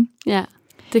hukommelse også, ikke? Ja,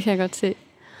 det kan jeg godt se.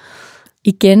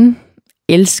 Igen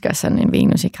elsker sådan en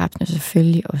Venus i Krebsen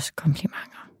selvfølgelig også komplimenter.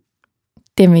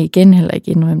 Det vil igen heller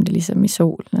ikke indrømme det, ligesom i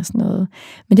solen og sådan noget.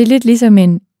 Men det er lidt ligesom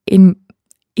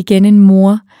en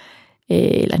mor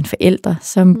eller en forælder,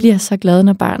 som bliver så glad,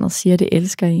 når barnet siger, det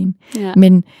elsker en. Ja.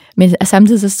 Men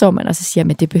samtidig så står man og så siger,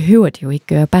 men det behøver det jo ikke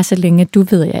gøre. Bare så længe du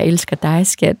ved, at jeg elsker dig,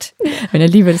 skat. Men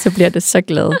alligevel så bliver det så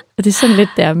glad. Og det er sådan lidt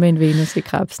der med en Venus i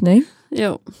Krebsen, ikke?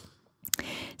 Jo.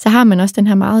 Så har man også den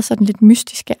her meget sådan lidt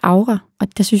mystiske aura, og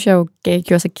det synes jeg jo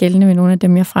gjorde sig gældende med nogle af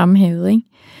dem, jeg fremhævede, ikke?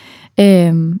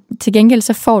 Til gengæld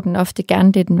så får den ofte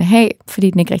gerne det, den vil have,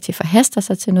 fordi den ikke rigtig forhaster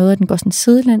sig til noget, og den går sådan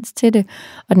sidelæns til det,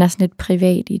 og den er sådan lidt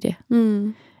privat i det.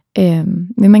 Mm.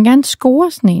 Vil man gerne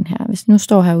score sådan en her, hvis nu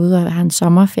står herude og har en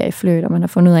sommerferiefløjt, og man har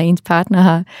fundet ud af, at ens partner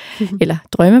har, eller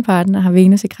drømmepartner har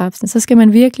Venus i Krebsen, så skal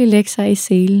man virkelig lægge sig i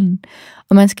selen,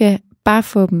 og man skal bare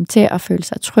få dem til at føle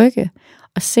sig trygge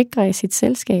og sikre i sit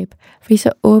selskab, fordi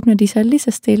så åbner de sig lige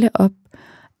så stille op.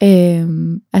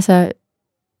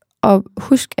 Og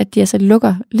husk, at de altså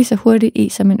lukker lige så hurtigt i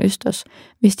som en østers,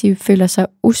 hvis de føler sig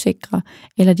usikre,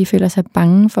 eller de føler sig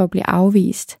bange for at blive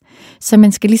afvist. Så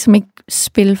man skal ligesom ikke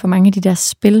spille for mange af de der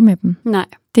spil med dem. Nej.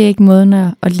 Det er ikke måden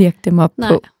at lirke dem op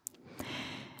på.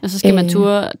 Og så skal man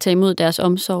turde tage imod deres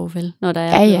omsorg, vel, når der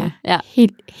er Ja.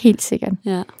 Helt sikkert.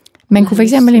 Ja. Man kunne for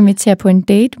eksempel invitere på en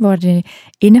date, hvor det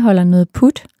indeholder noget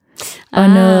put, og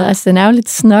noget, altså den er jo lidt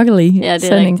snuggly, sådan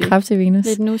rigtigt. En Krebs-Venus.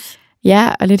 Lidt nus.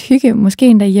 Ja, og lidt hygge, måske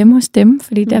endda hjemme hos dem,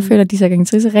 fordi der føler de sig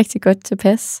garanteret rigtig godt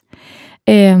tilpas.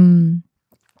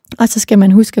 Og så skal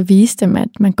man huske at vise dem, at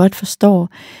man godt forstår,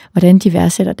 hvordan de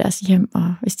værdsætter deres hjem,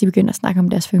 og hvis de begynder at snakke om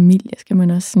deres familie, skal man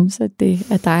også synes, at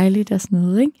det er dejligt og sådan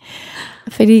noget, ikke?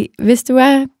 Fordi hvis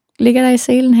du ligger der i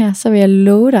selen her, så vil jeg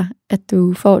love dig, at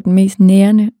du får den mest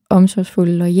nærende,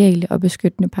 omsorgsfulde, loyale og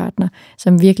beskyttende partner,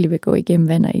 som virkelig vil gå igennem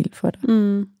vand og ild for dig.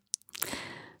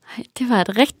 Ej, det var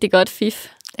et rigtig godt fif.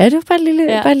 Er det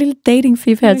bare et lille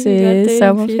dating-fif her til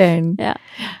sommerferien? Ja.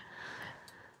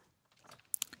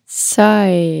 Så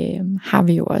har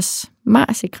vi jo også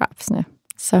Mars i Krebsene,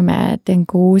 som er den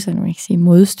gode, så man kan sige,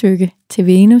 modstykke til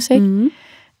Venus, ikke?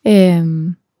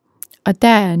 Og der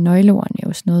er nøgleordene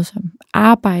jo sådan noget som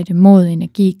arbejde, mod,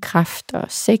 energi, kraft og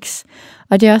sex.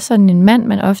 Og det er også sådan en mand,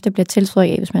 man ofte bliver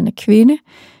tiltrukket af, hvis man er kvinde,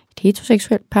 et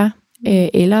heteroseksuelt par,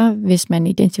 eller hvis man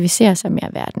identificerer sig med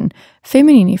at være den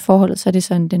feminine i forholdet, så er det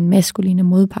sådan den maskuline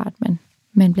modpart,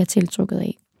 man bliver tiltrukket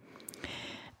af.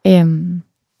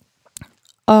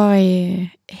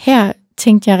 Her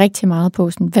tænkte jeg rigtig meget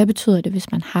på, sådan, hvad betyder det,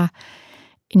 hvis man har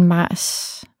en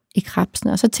Mars i Krebsen?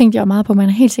 Og så tænkte jeg meget på, at man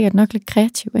er helt sikkert nok lidt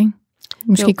kreativ, ikke?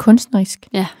 Måske kunstnerisk.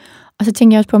 Ja. Og så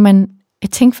tænkte jeg også på, at jeg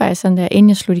tænkte faktisk sådan der, inden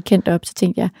jeg slog de kendte op, så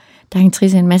tænkte jeg, der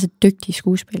er en masse dygtige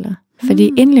skuespillere.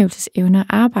 Fordi indlevelsesevne og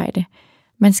arbejde,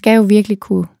 man skal jo virkelig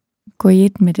kunne gå i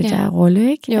et med det der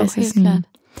rolle, ikke? Jo, altså helt sådan, klart.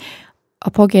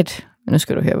 Og prøv at gætte, nu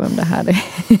skal du høre, hvem der har det.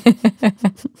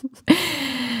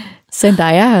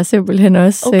 Zendaya har simpelthen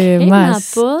også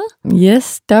Mars. Har både?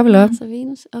 Yes, double up. Mars og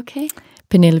Venus, okay.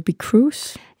 Penelope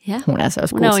Cruz. Ja. Hun er altså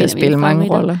også god til at spille mange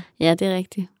roller. Ja, det er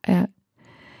rigtigt. Ja.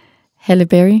 Halle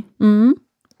Berry.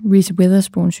 Reese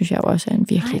Witherspoon synes jeg også er en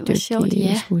virkelig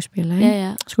dygtig skuespiller. Ikke?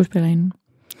 Ja. Skuespillerinde.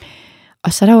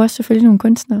 Og så er der jo også selvfølgelig nogle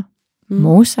kunstnere.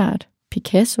 Mozart,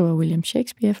 Picasso og William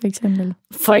Shakespeare for eksempel.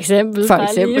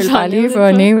 Bare lige for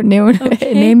at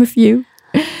name a few.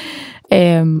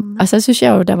 Og så synes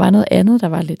jeg jo, der var noget andet, der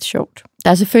var lidt sjovt.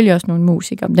 Der er selvfølgelig også nogle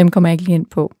musikere, dem kommer jeg ikke lige ind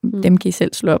på. Dem kan I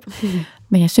selv slå op.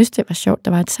 Men jeg synes, det var sjovt.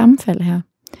 Der var et sammenfald her.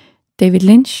 David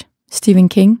Lynch, Stephen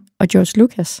King og George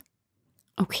Lucas.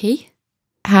 Okay.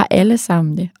 Har alle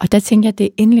sammen det. Og der tænker jeg, det er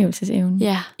indlevelsesevnen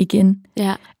igen.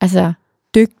 Ja. Altså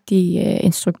dygtige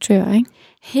instruktører, ikke?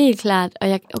 Helt klart. Og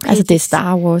altså det er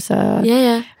Star Wars og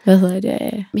hvad hedder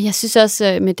det? Men jeg synes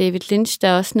også med David Lynch, der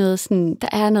er også noget sådan, der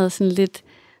er noget sådan lidt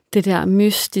det der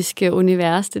mystiske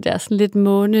univers, det der sådan lidt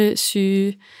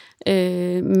månesyge,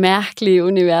 mærkelige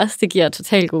univers, det giver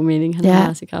totalt god mening. Han har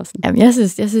også i Krebsen. Jamen, jeg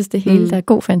synes det hele, der er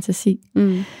god fantasi.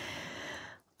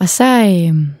 Og så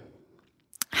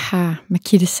har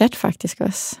Makita Sat faktisk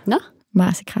også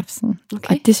Mars i Krebsen.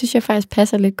 Okay. Og det synes jeg faktisk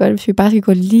passer lidt godt, hvis vi bare skal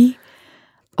gå lige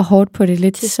og hårdt på det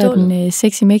lidt sådan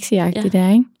sexy-mexy-agtigt der,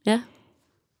 ikke? Ja.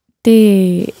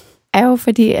 Det er jo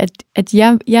fordi, at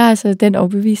jeg er altså den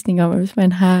overbevisning om, at hvis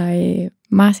man har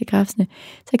Mars i Krebsene,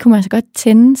 så kunne man altså godt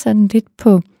tænde sådan lidt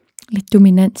på lidt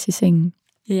dominans i sengen.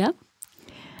 Ja.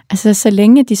 Altså så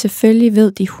længe de selvfølgelig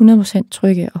ved, de er 100%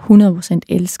 trygge og 100%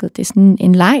 elskede. Det er sådan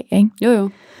en leg, ikke? Jo.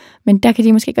 Men der kan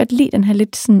de måske godt lide den her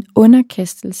lidt sådan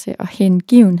underkastelse og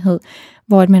hengivenhed,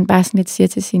 hvor man bare sådan lidt siger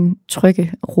til sin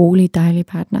trygge, rolige, dejlige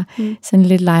partner, sådan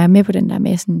lidt leger med på den der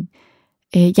med sådan,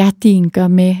 jeg er din, gør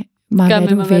med mig,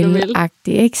 hvad du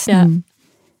vil-agtig, ikke? Sådan,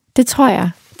 det tror jeg,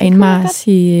 at en Mars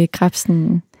i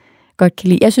Krebsen godt kan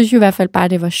lide. Jeg synes jo i hvert fald bare,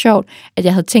 det var sjovt, at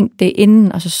jeg havde tænkt det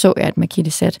inden, og så jeg, at Makita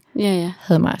Sat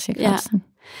havde Mars i Krebsen.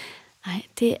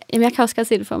 Jamen, jeg kan også godt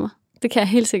se det for mig. Det kan jeg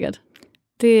helt sikkert.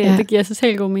 Det giver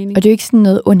totalt god mening. Og det er jo ikke sådan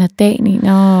noget underdanig,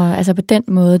 altså på den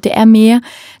måde. Det er mere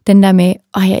den der med,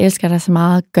 jeg elsker dig så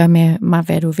meget, gør med mig,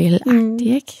 hvad du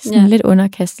vil-agtig, ikke? Sådan lidt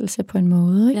underkastelse på en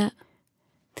måde, ikke? Ja.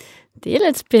 Det er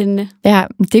lidt spændende. Ja,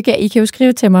 I kan jo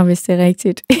skrive til mig, hvis det er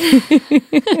rigtigt.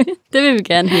 Det vil vi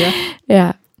gerne høre.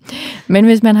 Ja. Men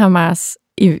hvis man har Mars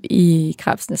i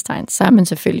Krebsens tegn, så er man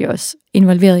selvfølgelig også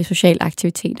involveret i sociale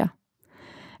aktiviteter.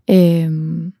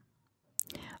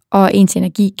 Og ens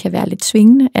energi kan være lidt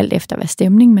svingende, alt efter hvad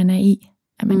stemning man er i.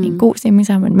 Er man i en god stemning,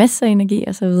 så har man masser af energi,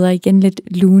 og så videre. Igen lidt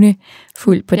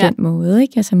lunefuld på den måde,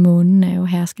 ikke? Altså månen er jo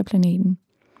herskerplaneten.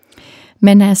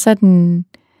 Man er sådan...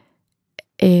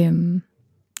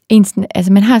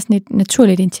 man har sådan et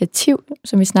naturligt initiativ,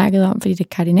 som vi snakkede om, fordi det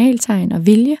er kardinaltegn og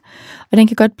vilje, og den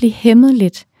kan godt blive hæmmet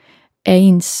lidt af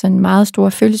ens sådan meget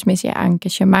store følelsesmæssige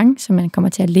engagement, som man kommer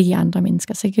til at lægge i andre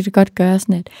mennesker. Så kan det godt gøre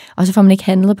sådan, at og så får man ikke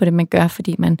handlet på det, man gør,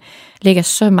 fordi man lægger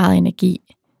så meget energi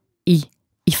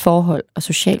i forhold og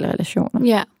sociale relationer.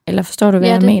 Ja. Eller forstår du, hvad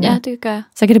jeg mener? Ja, det gør jeg.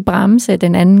 Så kan det bremse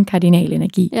den anden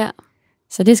kardinalenergi. Ja.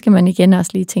 Så det skal man igen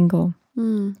også lige tænke over.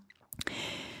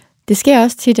 Det sker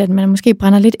også tit, at man måske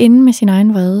brænder lidt inde med sin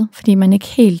egen vrede, fordi man ikke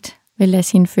helt vil lade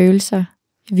sine følelser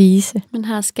vise. Man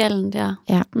har skallen der.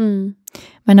 Ja.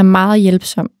 Man er meget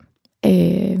hjælpsom,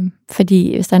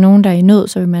 Fordi hvis der er nogen, der er i nød,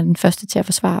 så vil man den første til at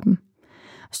forsvare dem.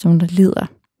 Hvis der er nogen, der lider.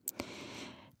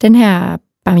 Den her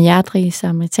barmhjertige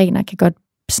samaritaner kan godt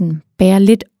sådan bære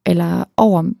lidt eller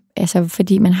over, altså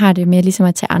fordi man har det med ligesom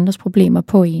at tage andres problemer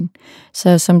på en.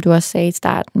 Så som du også sagde i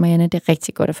starten, Marianne, det er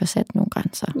rigtig godt at få sat nogle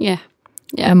grænser. Ja.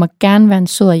 Jeg må gerne være en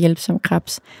sød og hjælpsom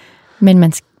krebs, men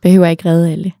man behøver ikke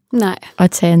redde alle. Nej.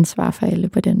 Og tage ansvar for alle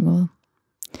på den måde.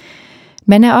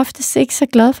 Man er oftest ikke så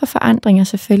glad for forandringer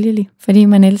selvfølgelig, fordi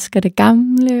man elsker det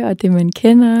gamle og det, man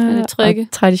kender, og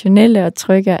traditionelle og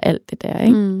trygge og alt det der.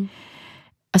 Ikke? Mm.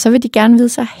 Og så vil de gerne vide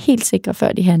sig helt sikre,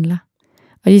 før de handler.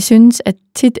 Og de synes at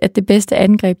tit, at det bedste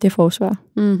angreb, det er forsvar.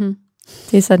 Mm-hmm.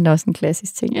 Det er sådan også en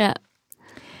klassisk ting. Ja.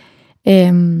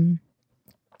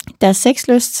 Deres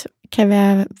sexlyst kan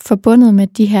være forbundet med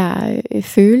de her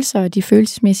følelser og de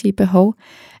følelsesmæssige behov.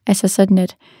 Altså sådan,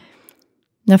 at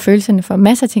når følelserne får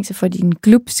masser af ting, så får de en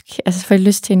glupsk, altså får de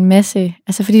lyst til en masse,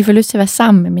 altså fordi de får lyst til at være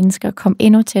sammen med mennesker og komme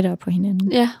endnu tættere på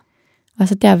hinanden. Ja. Og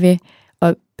så derved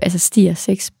altså stiger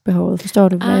sexbehovet. Forstår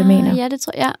du, hvad jeg mener? Ja, det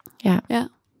tror jeg. Ja.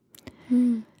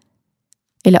 Mm.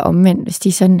 Eller omvendt, hvis de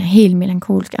er sådan helt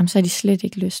melankolske, så har de slet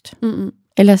ikke lyst. Mm-mm.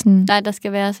 Eller sådan. Nej, der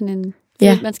skal være sådan en,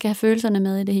 man skal have følelserne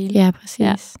med i det hele. Ja, præcis.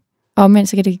 Ja. Omvendt,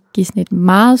 så kan det give sådan et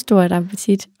meget stort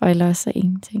appetit, og ellers så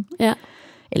ingenting. Ja.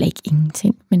 Eller ikke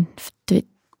ingenting, men det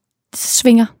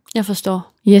svinger. Jeg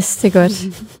forstår. Yes, det er godt.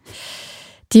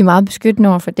 De er meget beskyttende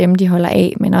over for dem, de holder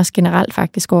af, men også generelt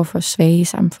faktisk over for svage i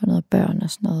samfundet og børn og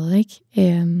sådan noget.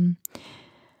 Ikke?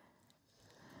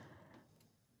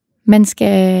 Man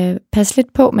skal passe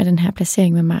lidt på med den her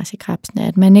placering med Mars i Krebsen,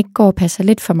 at man ikke går og passer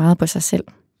lidt for meget på sig selv.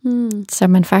 Så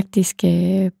man faktisk,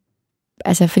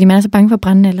 fordi man er så bange for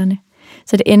brandnælderne,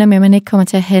 så det ender med, at man ikke kommer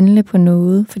til at handle på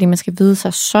noget, fordi man skal vide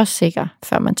sig så sikker,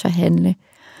 før man tør handle,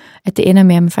 at det ender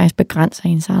med, at man faktisk begrænser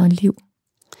ens eget liv.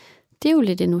 Det er jo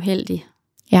lidt en uheldig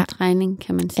drejning,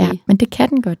 kan man sige. Ja, men det kan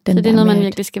den godt. Så det er noget, man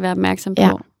virkelig skal være opmærksom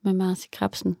på med Mars i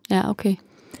Krebsen. Ja, okay.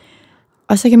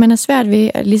 Og så kan man have svært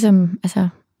ved at ligesom, altså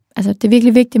det er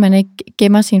virkelig vigtigt, at man ikke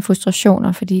gemmer sine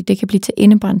frustrationer, fordi det kan blive til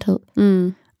indebrændthed.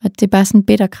 Mm. Og det er bare sådan en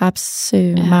bitter krebs,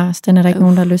 Mars. Den er der ikke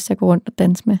nogen, der har lyst til at gå rundt og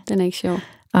danse med. Den er ikke sjov.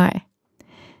 Nej.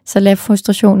 Så lad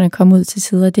frustrationerne komme ud til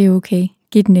sider, det er okay.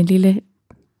 Giv den en lille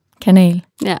kanal.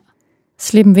 Ja.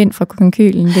 Slip en vind fra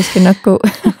konkylen, det skal nok gå.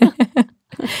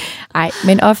 Nej,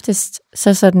 men oftest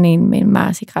så sådan en med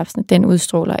Mars i Krebsen, den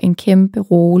udstråler en kæmpe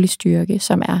rolig styrke,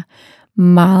 som er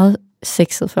meget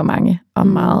sexet for mange og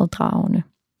meget dragende.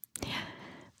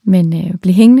 Men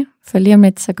bliv hængende, for lige om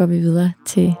lidt, så går vi videre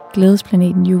til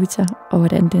glædesplaneten Jupiter, og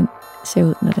hvordan den ser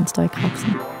ud, når den står i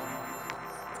Krebsen.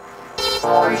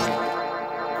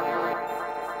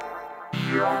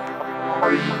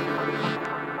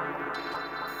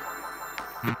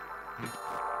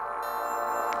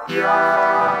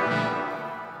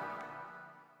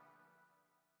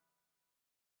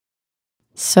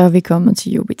 Så er vi kommet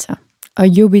til Jupiter. Og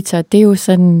Jupiter, det er jo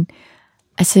sådan,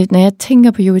 altså når jeg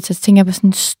tænker på Jupiter, så tænker jeg på sådan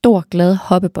en stor, glad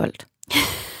hoppebold.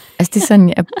 Altså det er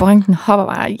sådan, at bolden hopper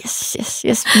bare,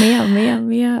 yes,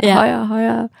 mere,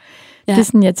 højere. Ja. Det er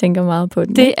sådan, jeg tænker meget på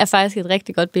den. Det er faktisk et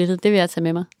rigtig godt billede, det vil jeg tage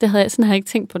med mig. Sådan har jeg ikke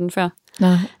tænkt på den før. Nå.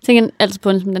 Jeg tænker altid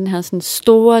på den som den her sådan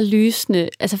store, lysende,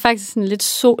 altså faktisk sådan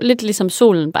lidt ligesom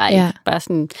solen, bare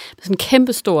sådan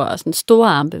kæmpe stor og sådan store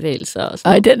armbevægelser. Og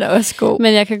sådan. Den er også god.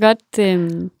 Men jeg kan godt,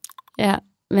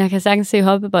 men jeg kan sagtens se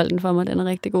hoppebolden for mig, den er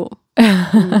rigtig god.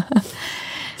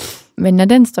 Men når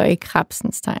den står i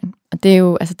Krebsens tegn, og det er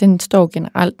jo, altså den står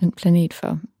generelt en planet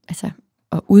for, altså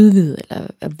at udvide eller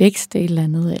at vækste et eller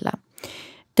andet, eller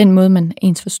den måde, man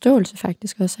ens forståelse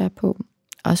faktisk også er på.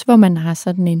 Også hvor man har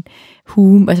sådan en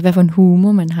humor, altså hvad for en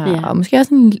humor man har, og måske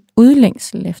også en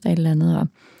udlængsel efter et eller andet, og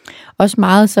også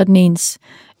meget sådan ens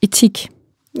etik.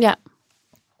 Ja.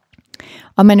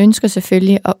 Og man ønsker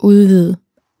selvfølgelig at udvide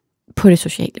på det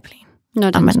sociale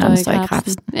plan, når man står i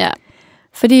Krebsen. Ja.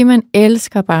 Fordi man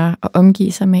elsker bare at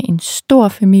omgive sig med en stor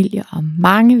familie og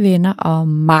mange venner og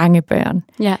mange børn.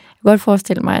 Ja. Jeg kan godt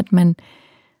forestille mig, at man,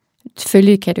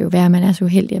 selvfølgelig kan det jo være, at man er så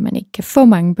uheldig, at man ikke kan få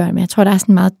mange børn, men jeg tror, der er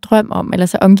sådan meget drøm om, eller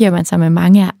så omgiver man sig med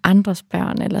mange af andres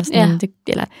børn, eller sådan,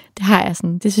 det har jeg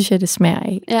sådan, det synes jeg, det smager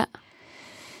af. Ja.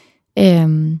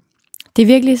 Det er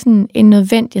virkelig sådan en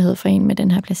nødvendighed for en med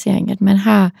den her placering, at man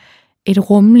har et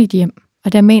rummeligt hjem,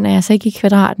 og der mener jeg så ikke i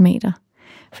kvadratmeter.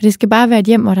 For det skal bare være et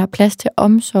hjem, hvor der er plads til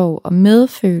omsorg og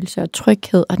medfølelse og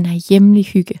tryghed og den her hjemlige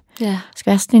hygge. Ja. Det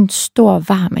skal være sådan en stor,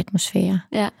 varm atmosfære,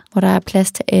 hvor der er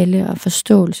plads til alle og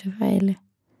forståelse for alle.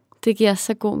 Det giver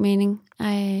så god mening.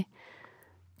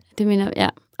 Det ved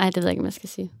jeg ikke, hvad jeg skal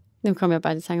sige. Nu kommer jeg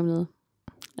bare i tanke om noget.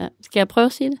 Ja. Skal jeg prøve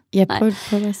at sige det? Ja, prøv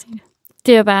at sige det.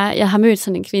 Det er bare, jeg har mødt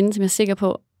sådan en kvinde, som jeg er sikker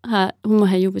på, hun må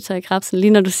have Jupiter i Krebsen.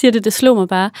 Lige når du siger det slog mig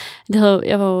bare.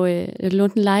 Jeg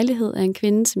lånt en lejlighed af en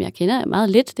kvinde, som jeg kender meget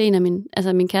lidt. Det er en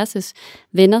af min kærestes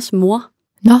venners mor,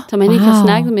 som man ikke har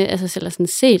snakket med, eller sådan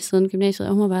set siden gymnasiet.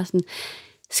 Og hun var bare sådan,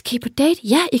 skal I på date?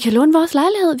 Ja, I kan låne vores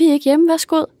lejlighed. Vi er ikke hjemme.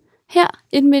 Værsgo. Her,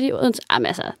 inde midt i Odense.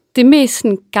 Det mest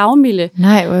sådan gavmilde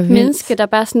menneske, der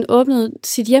bare sådan åbnede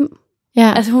sit hjem.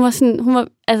 Ja. Altså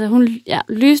hun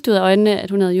lyste ud af øjnene,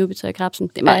 at hun havde Jupiter i Krebsen.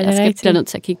 Jeg bliver nødt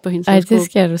til at kigge på hendes horoskop. Det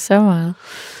skal du så meget.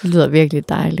 Det lyder virkelig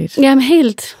dejligt. Jamen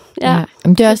helt. Ja.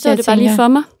 Jamen, det er også det bare lige for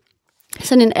mig.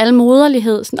 Sådan en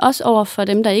almoderlighed, sådan også over for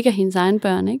dem, der ikke er hendes egen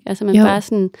børn, ikke? Altså man bare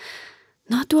sådan,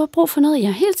 nå, du har brug for noget.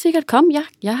 Ja, helt sikkert, kom.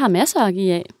 Jeg har masser at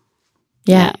give af.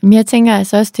 Ja, men jeg tænker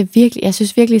altså også, det virkelig, jeg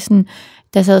synes virkelig sådan,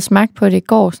 da jeg sad og smagte på det i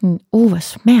går, sådan, hvor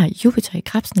smager Jupiter i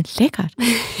Krebsen lækkert.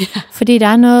 Fordi der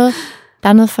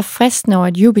er noget forfriskende over,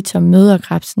 at Jupiter møder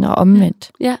Krebsen og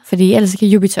omvendt. Ja. Fordi ellers kan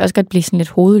Jupiter også godt blive sådan lidt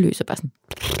hovedløs og bare sådan,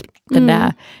 den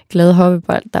der glade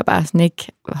hoppebold, der bare sådan ikke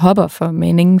hopper for med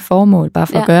ingen formål, bare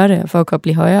for at gøre det, og for at kunne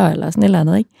blive højere, eller sådan et eller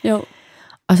andet, ikke? Jo.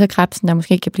 Og så Krebsen, der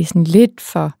måske kan blive sådan lidt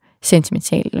for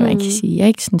sentimental, eller man kan sige,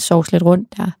 ikke? Sådan sovs lidt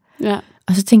rundt der. Ja.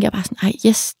 Og så tænker jeg bare sådan,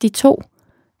 yes, de to,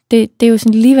 det er jo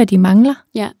sådan lige, hvad de mangler.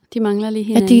 Ja, de mangler lige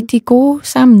hinanden. Ja, de er gode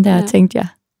sammen der, tænkte jeg.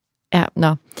 Ja,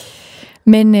 nå.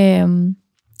 Men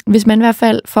hvis man i hvert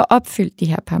fald får opfyldt de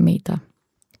her parametre,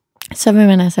 så vil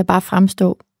man altså bare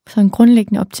fremstå sådan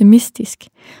grundlæggende optimistisk,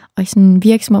 og sådan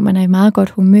virke som om man er i meget godt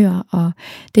humør, og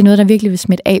det er noget, der virkelig vil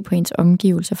smitte af på ens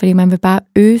omgivelser, fordi man vil bare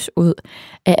øse ud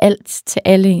af alt til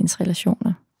alle ens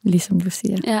relationer, ligesom du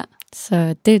siger. Ja.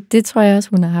 Så det tror jeg også,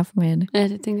 hun har haft med Anne. Ja,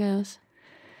 det tænker jeg også.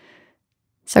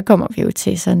 Så kommer vi jo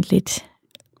til sådan lidt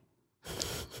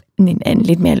en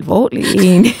lidt mere alvorlig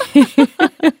en.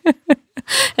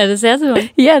 Er det Saturn?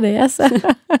 Ja, det er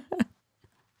så.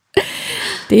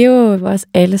 Det er jo vores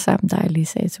alle sammen dejlige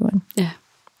Saturn. Ja.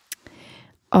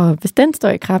 Og hvis den står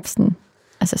i Krebsen,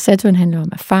 altså Saturn handler om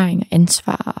erfaring og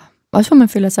ansvar, også hvor man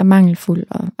føler sig mangelfuld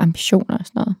og ambitioner og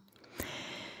sådan noget.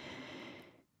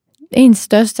 Ens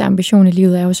største ambition i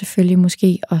livet er jo selvfølgelig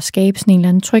måske at skabe sådan en eller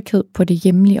anden tryghed på det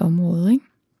hjemlige område, ikke?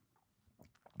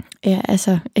 Ja,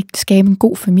 altså at skabe en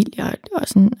god familie og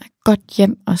sådan et godt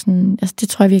hjem og sådan, altså det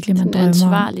tror jeg virkelig man drømmer om.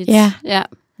 Ansvarligt. Ja.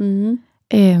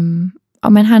 Mm-hmm.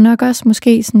 Og man har nok også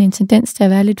måske sådan en tendens til at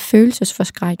være lidt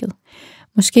følelsesforskrækket.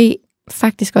 Måske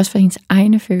faktisk også for hendes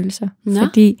egne følelser. Nå.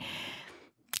 Fordi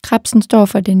Krebsen står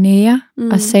for det nære,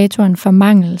 og Saturn for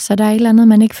mangel. Så der er et eller andet,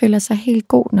 man ikke føler sig helt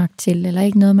god nok til, eller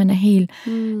ikke noget, man er helt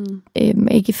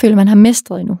ikke føler, man har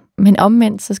mestret endnu. Men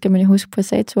omvendt, så skal man jo huske på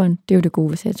Saturn. Det er jo det gode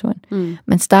ved Saturn.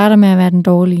 Man starter med at være den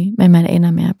dårlige, men man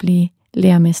ender med at blive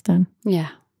lærermesteren. Ja.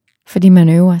 Fordi man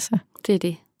øver sig. Det er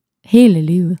det. Hele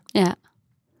livet. Ja.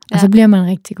 Og så bliver man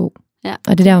rigtig god. Ja.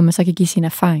 Og det er der, hvor man så kan give sin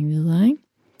erfaring videre, ikke?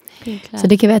 Helt klart. Så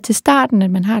det kan være til starten,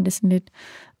 at man har det sådan lidt,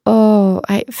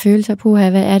 følelser på,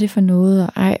 hvad er det for noget,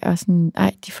 og sådan, de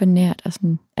er for nært, og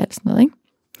sådan, alt sådan noget, ikke?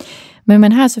 Men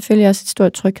man har selvfølgelig også et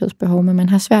stort tryghedsbehov, men man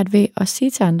har svært ved at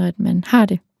sige til andre, at man har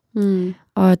det.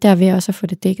 Og derved også at få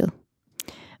det dækket.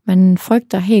 Man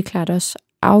frygter helt klart også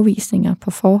afvisninger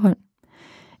på forhånd.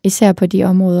 Især på de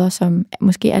områder, som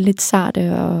måske er lidt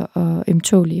sarte og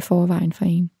ømtålige i forvejen for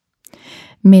en.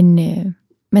 Men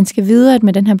man skal vide, at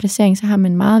med den her placering, så har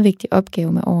man en meget vigtig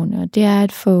opgave med årene, og det er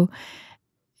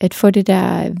at få det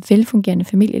der velfungerende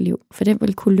familieliv, for det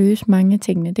vil kunne løse mange af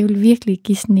tingene. Det vil virkelig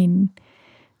give sådan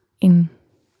en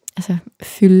altså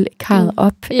fylde karret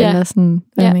op, eller sådan,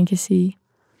 hvad man kan sige.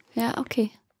 Ja, okay.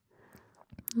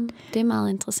 Det er meget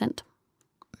interessant.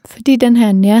 Fordi den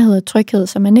her nærhed og tryghed,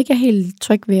 som man ikke er helt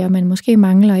tryg ved, og man måske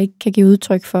mangler og ikke kan give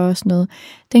udtryk for og sådan noget,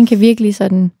 den kan virkelig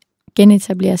sådan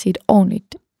genetableres i et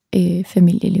ordentligt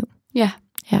familieliv. Ja.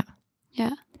 Ja. Ja.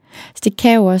 Så det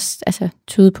kan jo også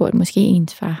tyde på, at måske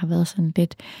ens far har været sådan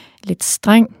lidt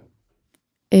streng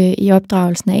i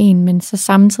opdragelsen af en, men så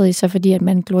samtidig så fordi, at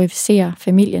man glorificerer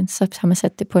familien, så har man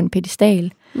sat det på en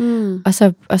pedestal.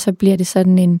 Og så bliver det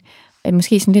sådan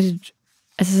måske sådan lidt,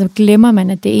 så glemmer man,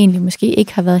 at det egentlig måske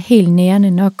ikke har været helt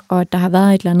nærende nok, og at der har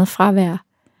været et eller andet fravær.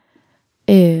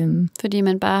 Fordi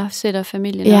man bare sætter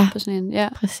familien op på sådan en. Ja,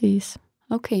 præcis.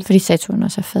 Okay. Fordi Saturn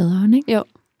også er faderen, ikke? Jo.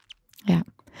 Ja.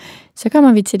 Så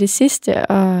kommer vi til det sidste,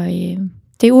 og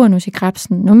det er Uranus i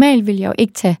Krebsen. Normalt vil jeg jo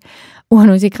ikke tage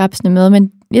Uranus i Krebsen med,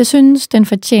 men jeg synes, den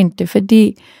fortjente det, fordi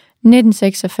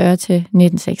 1946 til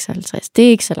 1956, det er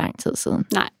ikke så lang tid siden.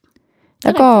 Nej.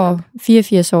 Der går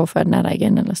 84 år, før den er der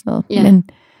igen, eller sådan noget. Ja.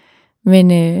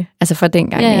 Men fra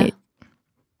dengang af.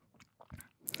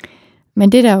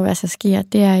 Men det, der jo sker,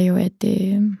 det er jo,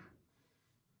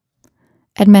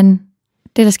 at man,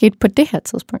 det, der skete på det her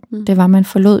tidspunkt, det var, at man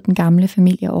forlod den gamle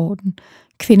familieorden.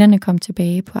 kvinderne kom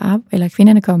tilbage på eller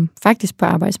kvinderne kom faktisk på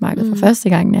arbejdsmarkedet for første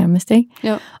gang nærmest, ikke?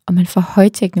 Jo. Og man får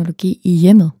højteknologi i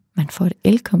hjemmet. Man får et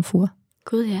elkomfur.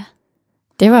 Gud, ja.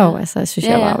 Det var jo, altså, synes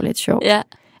jeg var jo lidt sjovt. Ja.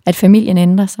 At familien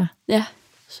ændrer sig. Ja.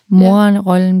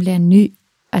 Moren-rollen bliver ny.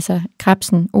 Altså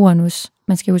Krebsen, Uranus.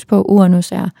 Man skal huske på, at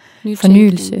Uranus er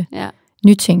fornyelse,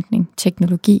 nytænkning,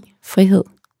 teknologi, frihed.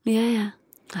 Ja.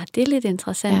 Det er lidt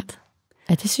interessant.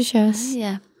 Ja, det synes jeg også.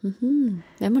 Ja. Mm-hmm.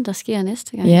 Hvad må der ske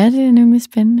næste gang? Ja, det er nemlig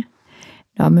spændende.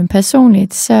 Nå, men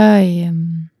personligt, så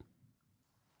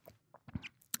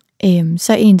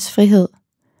ens frihed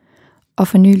og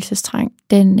fornyelsestrang,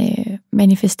 den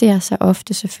manifesterer sig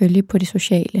ofte selvfølgelig på det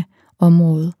sociale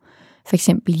område. For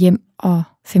eksempel hjem og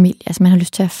familie. Altså man har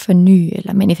lyst til at forny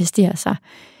eller manifestere sig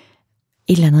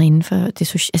et eller andet inden for de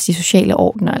sociale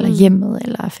ordner, eller hjemmet,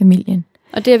 eller familien.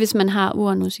 Og det er, hvis man har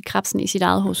Uranus i Krebsen i sit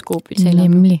eget horoskop, vi taler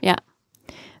nemlig. Ja.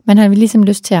 Man har ligesom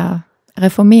lyst til at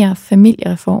reformere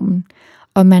familiereformen,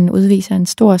 og man udviser en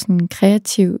stor sådan,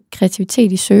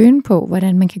 kreativitet i søgen på,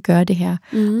 hvordan man kan gøre det her,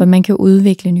 hvor man kan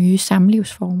udvikle nye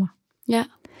samlivsformer. Ja.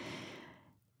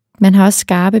 Man har også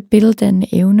skarpe billedende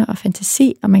evner og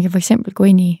fantasi, og man kan for eksempel gå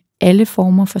ind i alle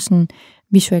former for sådan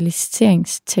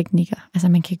visualiseringsteknikker. Altså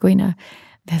man kan gå ind og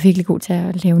være virkelig god til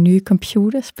at lave nye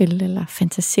computerspil, eller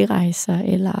fantasirejser,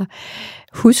 eller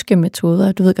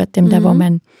huskemetoder. Du ved godt, dem der, hvor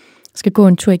man skal gå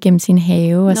en tur igennem sin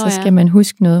have, og så skal man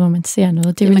huske noget, hvor man ser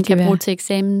noget. Det man kan bruge til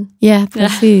eksamen. Ja,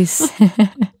 præcis.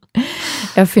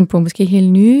 Jeg finder på måske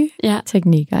helt nye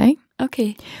teknikker, ikke?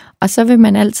 Okay. Og så vil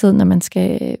man altid,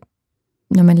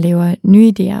 når man laver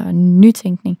nye idéer og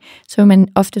nytænkning, så vil man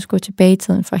ofte gå tilbage i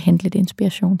tiden for at hente lidt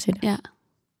inspiration til det.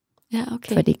 Ja,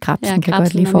 okay. Fordi Krebsen kan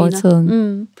godt lide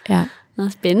fortiden. Ja. Nå,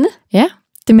 spændende. Ja,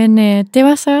 men det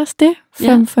var så også det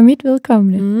for mit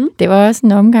vedkommende. Det var også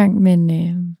en omgang, men...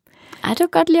 det var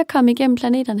godt lige at komme igennem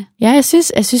planeterne. Ja, jeg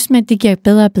synes at det giver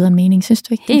bedre og bedre mening. Synes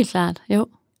du ikke det? Helt klart, jo.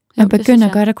 Man begynder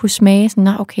godt at kunne smage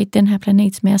sådan, okay, den her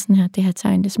planet smager sådan her, det her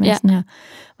tegn, det smager sådan her.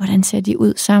 Hvordan ser de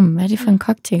ud sammen? Hvad er det for en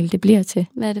cocktail, det bliver til?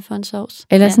 Hvad er det for en sovs?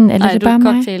 Eller sådan, eller det bare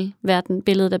mig? Cocktail-verden,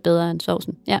 billedet er bedre end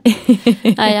sovsen. Ja.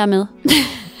 Nej, jeg er med.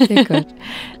 Det er godt.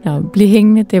 Nå, bliv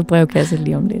hængende, det er brevkasse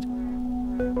lige om lidt.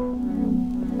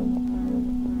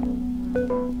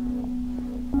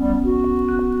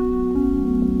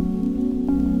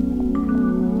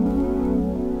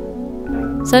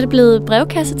 Så er det blevet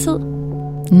brevkassetid.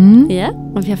 Ja,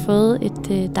 og vi har fået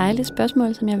et dejligt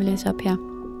spørgsmål, som jeg vil læse op her.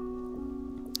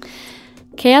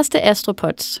 Kæreste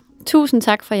Astropods, tusind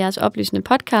tak for jeres oplysende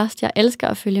podcast. Jeg elsker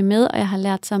at følge med, og jeg har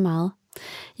lært så meget.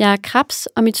 Jeg er Krebs,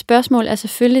 og mit spørgsmål er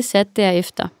selvfølgelig sat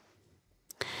derefter.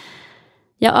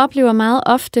 Jeg oplever meget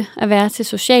ofte at være til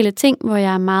sociale ting, hvor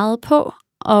jeg er meget på,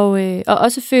 og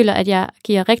også føler, at jeg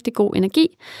giver rigtig god energi.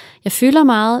 Jeg fylder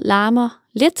meget, larmer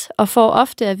lidt, og får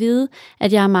ofte at vide,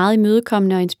 at jeg er meget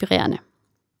imødekommende og inspirerende.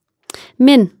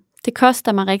 Men det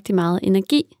koster mig rigtig meget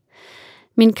energi.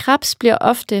 Min Krebs bliver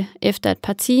ofte efter et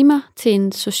par timer til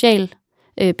en social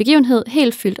begivenhed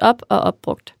helt fyldt op og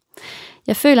opbrugt.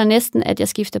 Jeg føler næsten, at jeg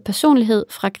skifter personlighed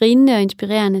fra grinende og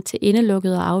inspirerende til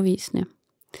indelukket og afvisende.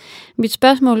 Mit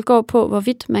spørgsmål går på,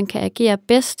 hvorvidt man kan agere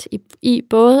bedst i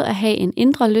både at have en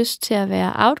indre lyst til at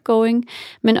være outgoing,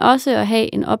 men også at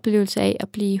have en oplevelse af at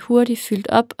blive hurtigt fyldt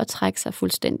op og trække sig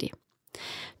fuldstændig.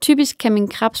 Typisk kan min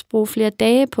Krebs bruge flere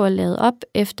dage på at lade op,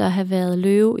 efter at have været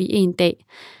løve i en dag.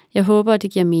 Jeg håber,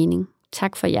 det giver mening.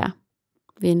 Tak for jer.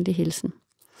 Venlig hilsen.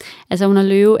 Altså hun er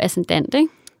løve ascendant, ikke?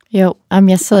 Jo,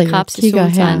 jeg sidder jo og kigger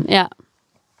her. Ja.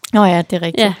 Nå ja, det er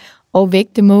rigtigt. Ja. Og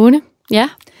vægte måne. Ja.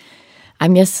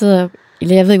 Jeg sidder,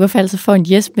 jeg ved ikke, hvorfor jeg altid får en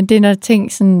yes, men det er noget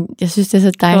ting, sådan, jeg synes, det er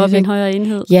så dejligt. Op i en højere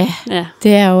enhed. Ja,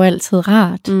 det er jo altid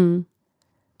rart.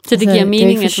 Så det giver mening. Det er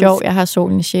ikke for sjov, jeg har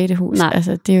solen i 6. hus. Nej.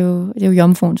 Altså, det er jo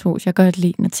jomfruens hus. Jeg kan godt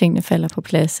lide, når tingene falder på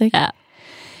plads. Ikke?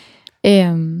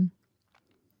 Ja.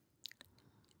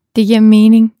 Det giver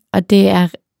mening, og det er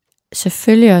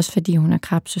selvfølgelig også, fordi hun er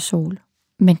Krebs og sol.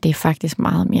 Men det er faktisk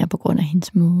meget mere på grund af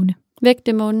hendes måne.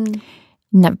 Vægte månen?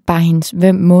 Nej, bare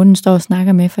hvem månen står og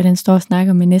snakker med, for den står og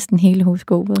snakker med næsten hele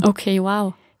horoskopet. Okay,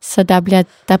 wow. Så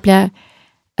der bliver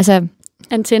altså...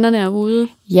 Antennerne er ude.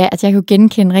 Ja, altså jeg kan jo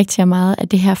genkende rigtig meget af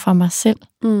det her fra mig selv.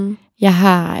 Jeg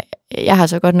har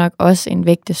så godt nok også en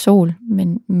vægte sol,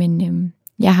 men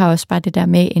jeg har også bare det der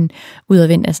med en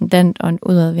udadvendt ascendant og en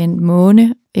udadvendt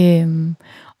måne.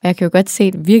 Og jeg kan jo godt se,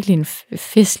 at virkelig en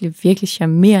festlig, virkelig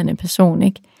charmerende person,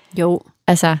 ikke? Jo.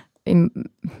 Altså en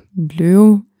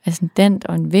løve ascendant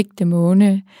og en vægte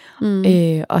måne,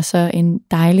 og så en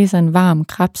dejlig, sådan varm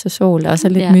Krebsesol, og så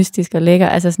lidt mystisk og lækker.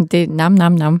 Altså sådan, det er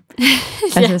nam.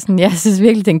 Altså sådan, jeg synes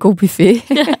virkelig, det er en god buffet.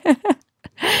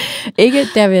 Ikke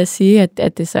der vil jeg sige,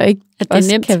 at det så ikke at det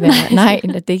også nemt. kan være, nej,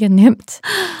 at det ikke er nemt.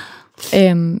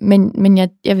 Men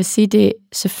jeg vil sige, det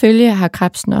selvfølgelig har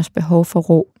Krebsen også behov for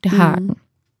ro. Det har den.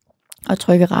 Og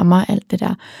trygge rammer, alt det der.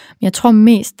 Men jeg tror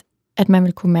mest, at man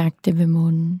vil kunne mærke det ved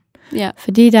månen. Ja.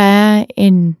 Fordi der er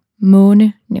en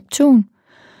måne-Neptun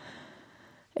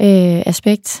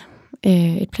aspekt,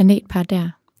 et planetpar der.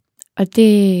 Og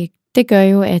det gør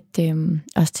jo, at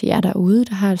også til jer derude,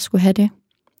 der skulle have det,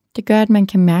 det gør, at man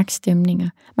kan mærke stemninger.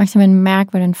 Man kan simpelthen mærke,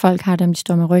 hvordan folk har det, om de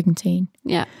står med ryggen til en.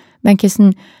 Ja. Man kan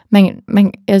sådan,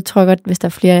 jeg tror godt, hvis der er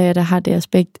flere af jer, der har det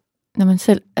aspekt, når man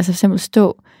selv, altså for eksempel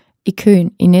stå i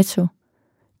køen i Netto,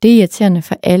 det er irriterende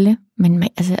for alle, men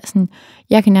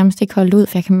jeg kan nærmest ikke holde ud,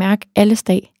 for jeg kan mærke alles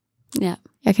dag. Ja.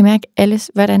 Jeg kan mærke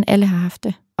hvordan alle har haft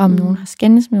det. Om nogen har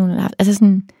skændes med nogen, eller haft. Altså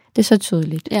sådan, det er så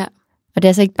tydeligt. Ja. Og det er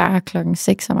altså ikke bare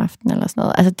 6:00 om aftenen eller sådan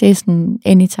noget. Altså det er sådan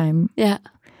anytime. Ja.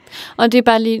 Og det er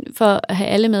bare lige for at have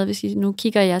alle med, hvis I nu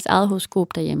kigger i jeres eget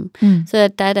horoskop derhjemme. Så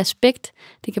at der er et aspekt.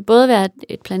 Det kan både være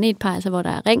et planetpar, altså hvor der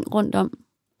er ring rundt om,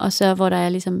 og så hvor der er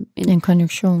ligesom en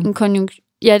konjunktion.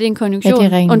 Ja, det er en konjunktion. Ja,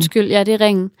 det er ringen. Undskyld, ja, det er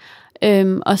ringen.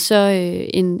 Og så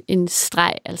en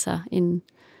streg, altså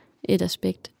et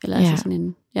aspekt, eller altså sådan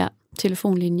en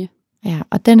telefonlinje. Ja,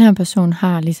 og den her person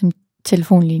har ligesom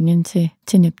telefonlinjen til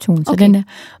Neptun, så den er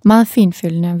meget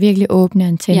finfølgende og virkelig åbne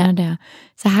antenner der.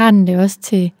 Så har den det også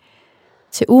til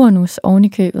Uranus oven i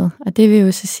købet, og det vil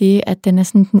jo så sige, at den er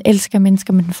sådan, den elsker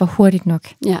mennesker, men den får hurtigt nok.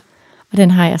 Ja. Og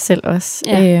den har jeg selv også.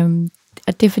 Ja.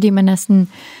 Og det er fordi, man er sådan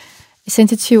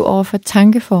sensitiv over for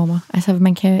tankeformer. Altså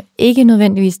man kan ikke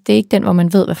nødvendigvis, det er ikke den, hvor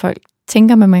man ved, hvad folk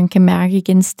tænker, men man kan mærke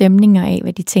igen stemninger af,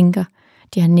 hvad de tænker.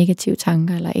 De har negative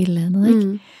tanker eller et eller andet,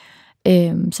 ikke?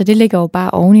 Så det ligger jo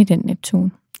bare oven i den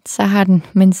Neptun. Så har den,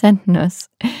 men sanden også,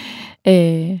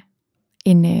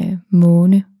 en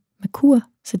måne Merkur.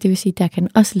 Så det vil sige, der kan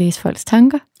den også læse folks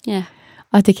tanker. Ja.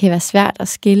 Og det kan være svært at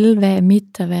skille, hvad er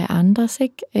mit og hvad er andres,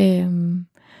 ikke?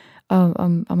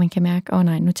 Og man kan mærke,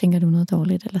 nej, nu tænker du noget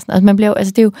dårligt. Eller sådan. Altså, man bliver,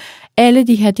 altså det er jo, alle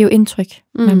de her, det er jo indtryk.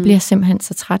 Man bliver simpelthen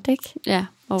så træt, ikke? Ja,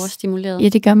 overstimuleret. Ja,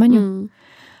 det gør man jo.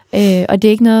 Og det er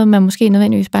ikke noget, man måske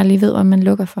nødvendigvis bare lige ved, hvad man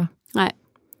lukker for. Nej.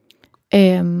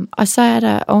 Og så er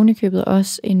der ovenikøbet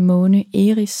også en måne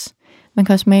Eris. Man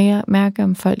kan også mærke,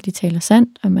 om folk de taler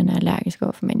sandt, og man er allergisk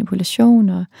over for manipulation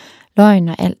og løgn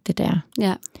og alt det der.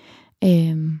 Ja.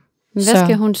 Men hvad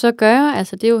skal hun så gøre?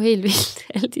 Altså, det er jo helt vildt,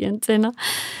 alle de antenner.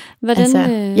 Hvordan,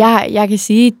 jeg kan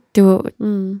sige, det var,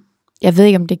 jeg ved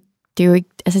ikke, om det er jo ikke,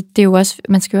 altså det er jo også,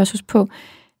 man skal jo også huske på,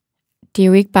 det er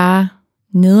jo ikke bare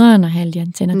nederen at have alle de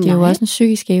antenner, det er jo også en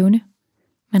psykisk evne.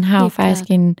 Man har jo faktisk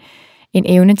en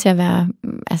evne til at være,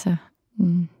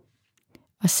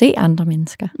 at se andre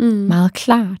mennesker meget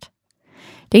klart.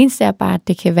 Det eneste er bare, at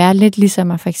det kan være lidt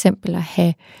ligesom at for eksempel at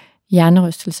have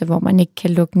hjernerystelse, hvor man ikke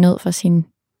kan lukke ned for sine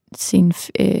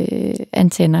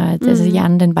antenner. Altså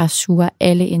hjernen, den bare suger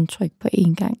alle indtryk på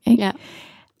én gang. Ikke? Ja.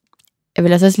 Jeg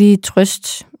vil altså også lige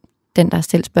trøste den, der har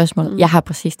stillet spørgsmål. Jeg har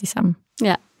præcis de samme.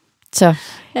 Ja. Så,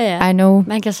 I know.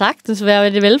 Man kan sagtens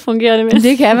være det velfungerende med.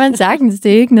 Det kan man sagtens.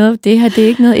 Det er ikke noget, det er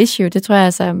ikke noget issue. Det tror jeg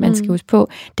altså, man skal huske på.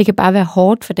 Det kan bare være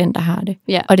hårdt for den, der har det.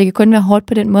 Ja. Og det kan kun være hårdt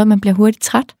på den måde, man bliver hurtigt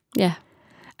træt. Ja.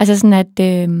 Altså sådan,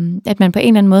 at man på en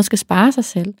eller anden måde skal spare sig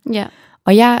selv. Ja.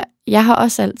 Og jeg har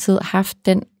også altid haft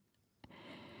den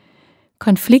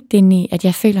konflikt inde i, at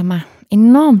jeg føler mig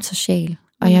enormt social.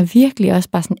 Og jeg virkelig også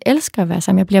bare sådan elsker at være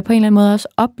sammen. Jeg bliver på en eller anden måde også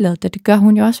opladet, det gør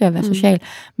hun jo også ved at være social.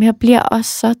 Men jeg bliver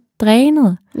også så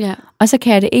drænet. Ja. Og så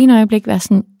kan jeg det ene øjeblik være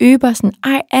sådan sådan,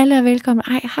 ej, alle er velkomne,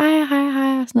 ej,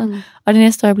 hej, og sådan noget. Og det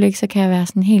næste øjeblik, så kan jeg være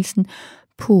sådan helt sådan,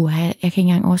 jeg kan ikke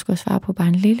engang overskue at svare på bare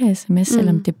en lille sms,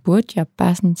 selvom det burde jeg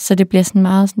bare sådan, så det bliver sådan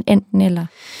meget sådan enten eller.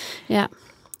 Ja,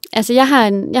 altså jeg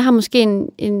har måske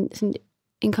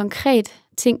en konkret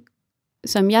ting,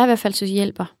 som jeg i hvert fald synes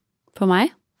hjælper på mig,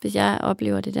 hvis jeg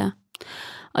oplever det der.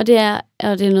 Og det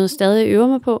er noget stadig øver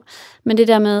mig på, men det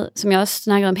der med, som jeg også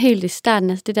snakkede om helt i starten,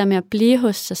 altså det der med at blive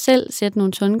hos sig selv, sætte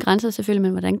nogle sunde grænser selvfølgelig,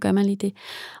 men hvordan gør man lige det?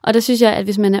 Og der synes jeg, at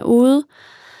hvis man er ude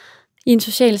i en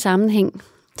social sammenhæng,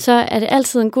 så er det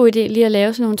altid en god idé lige at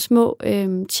lave sådan nogle små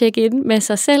check-in med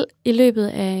sig selv i løbet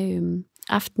af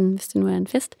aftenen, hvis det nu er en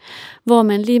fest, hvor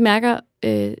man lige mærker,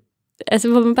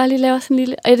 hvor man bare lige laver sådan en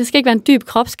lille, og det skal ikke være en dyb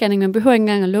kropsscanning, man behøver ikke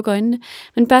engang at lukke øjnene,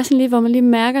 men bare sådan lige, hvor man lige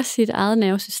mærker sit eget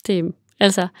nervesystem.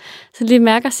 Altså, så lige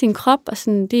mærker sin krop, og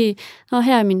sådan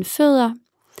her er mine fødder,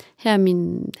 her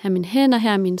er mine hænder,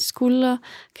 her er mine skuldre,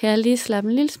 kan jeg lige slappe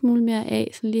en lille smule mere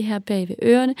af, sådan lige her bag ved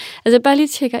ørerne. Altså bare lige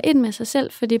tjekker ind med sig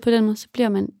selv, fordi på den måde, så bliver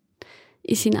man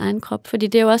i sin egen krop. Fordi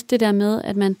det er jo også det der med,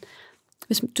 at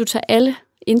hvis du tager alle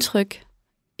indtryk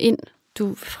ind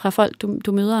fra folk,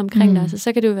 du møder omkring dig,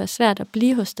 så kan det jo være svært at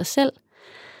blive hos dig selv.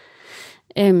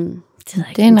 Det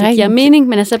giver mening,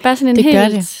 men altså bare sådan en det helt... Gør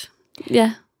det.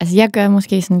 Ja. Altså jeg gør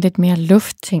måske sådan lidt mere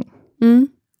luftting.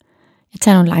 Jeg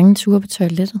tager nogle lange ture på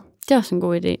toilettet. Det er også en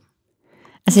god idé.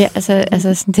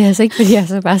 Altså, det er altså ikke, fordi jeg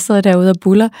så bare sidder derude og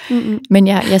buller, men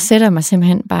jeg sætter mig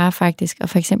simpelthen bare faktisk, og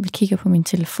for eksempel kigger på min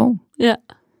telefon. Ja.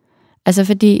 Altså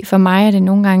fordi for mig er det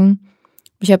nogle gange,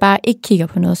 hvis jeg bare ikke kigger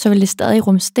på noget, så vil det stadig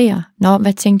rumstere. Nå,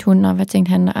 hvad tænkte hun, og hvad tænkte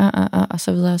han, og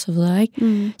så videre, og så videre,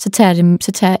 ikke? Så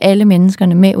tager jeg alle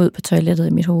menneskerne med ud på toilettet i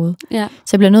mit hoved. Ja. Så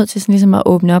jeg bliver nødt til sådan ligesom at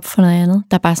åbne op for noget andet,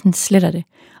 der bare sådan sletter det.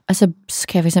 Og så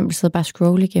kan jeg for eksempel sidde og bare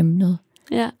scrolle igennem noget.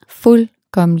 Ja.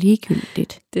 Fuldkommen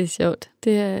ligegyldigt. Det er sjovt.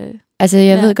 Det er... Altså,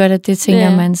 jeg ved godt, at det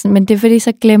tænker man sådan, men det er fordi,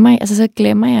 så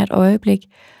glemmer jeg et øjeblik,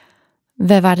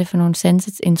 hvad var det for nogle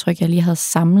sansindtryk, jeg lige havde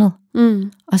samlet.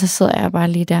 Og så sidder jeg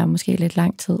bare lige der, måske lidt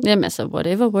lang tid. Jamen altså,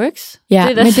 whatever works.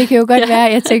 Ja, men det kan jo godt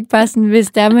være, jeg tænkte bare sådan, hvis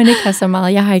der man ikke har så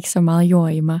meget, jeg har ikke så meget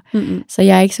jord i mig, så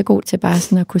jeg er ikke så god til bare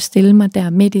sådan at kunne stille mig der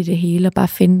midt i det hele, og bare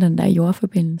finde den der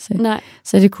jordforbindelse. Nej.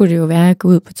 Så det kunne det jo være at gå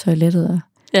ud på toilettet og...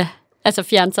 Ja. Altså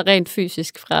fjerne sig rent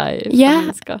fysisk fra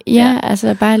mennesker. Ja,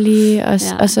 altså bare lige og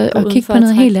kigge på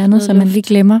noget helt andet, så man lige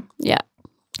glemmer. Ja,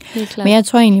 helt klart. Men jeg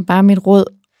tror egentlig bare, mit råd,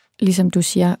 ligesom du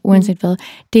siger, uanset hvad,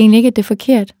 det er egentlig ikke, at det er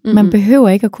forkert. Man behøver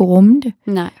ikke at kunne rumme det.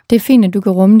 Nej. Det er fint, at du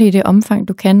kan rumme det i det omfang,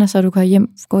 du kan, og så du kan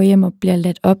gå hjem og bliver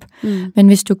ladt op. Men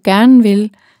hvis du gerne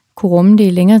vil kunne rumme det i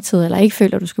længere tid, eller ikke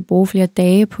føler, at du skal bruge flere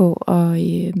dage på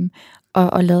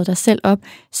og lade dig selv op,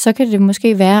 så kan det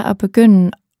måske være at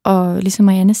begynde og ligesom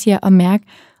Marianne siger, at mærke,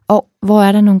 hvor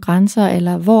er der nogle grænser,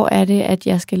 eller hvor er det, at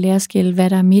jeg skal lære at skille, hvad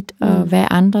der er mit, og hvad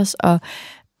er andres, og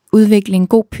udvikle en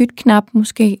god pytknap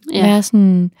måske, være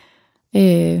sådan,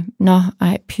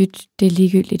 pyt, det er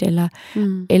ligegyldigt,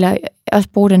 eller også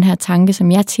bruge den her tanke,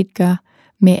 som jeg tit gør,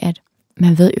 med at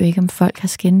man ved jo ikke, om folk har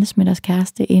skændes med deres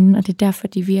kæreste inden, og det er derfor,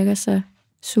 de virker så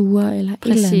sure, eller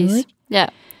præcis. Et eller andet, ikke? Ja.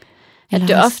 At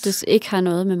det oftest ikke har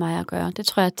noget med mig at gøre. Det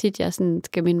tror jeg tit, jeg sådan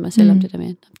skal minde mig selv om det der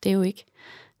med. Det er jo ikke.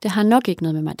 Det har nok ikke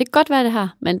noget med mig. Det kan godt være, det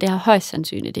har, men det har højst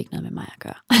sandsynligt ikke noget med mig at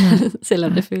gøre.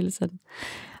 Selvom det føles sådan.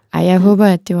 Ej, jeg håber,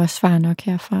 at det var svar nok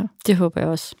herfra. Det håber jeg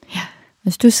også. Ja.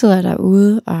 Hvis du sidder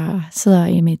derude og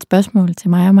sidder med et spørgsmål til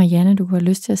mig og Marianne, du kunne have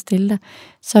lyst til at stille dig,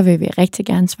 så vil vi rigtig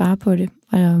gerne svare på det.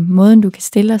 Og måden, du kan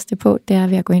stille os det på, det er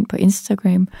ved at gå ind på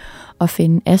Instagram og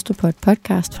finde Astropod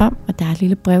podcast frem, og der er et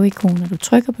lille brevikon, når du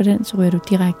trykker på den, så ryger du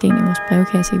direkte ind i vores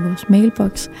brevkasse i vores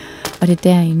mailbox, og det er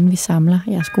derinde, vi samler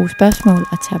jeres gode spørgsmål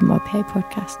og tager dem op her i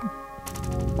podcasten.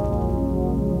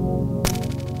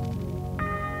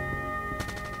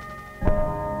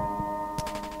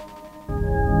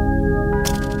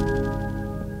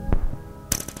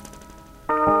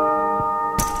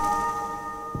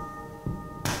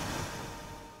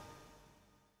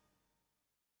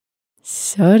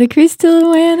 Så er det quiz-tid,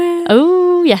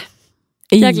 Marianne. Ja.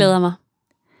 Jeg glæder mig.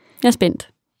 Jeg er spændt.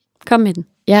 Kom med den.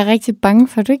 Jeg er rigtig bange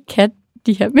for, at du ikke kan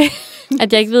de her med.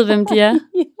 At jeg ikke ved, hvem de er?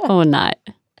 Nej.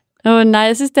 Nej,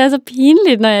 jeg synes, det er så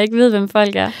pinligt, når jeg ikke ved, hvem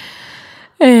folk er.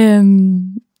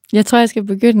 Jeg tror, jeg skal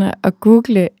begynde at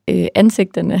google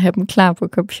ansigterne og have dem klar på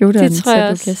computeren, så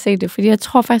du kan se det. Fordi jeg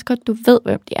tror faktisk godt, du ved,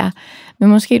 hvem de er. Men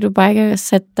måske du bare ikke har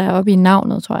sat dig op i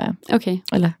navnet, tror jeg. Okay.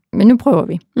 Men nu prøver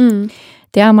vi.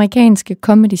 Det er amerikanske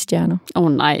comedy-stjerner.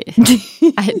 Nej.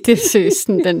 Ej, det er seriøst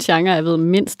den genre, jeg ved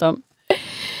mindst om.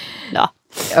 Nå.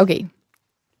 Okay.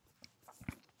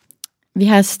 Vi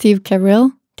har Steve Carell.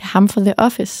 Det er ham fra The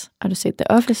Office. Har du set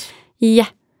The Office? Ja,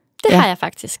 det har jeg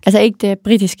faktisk. Altså ikke det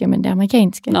britiske, men det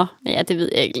amerikanske. Nå, ja, det ved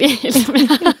jeg ikke lige helt.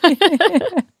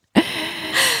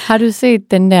 Har du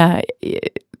set den der...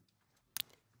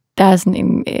 Der er sådan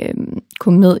en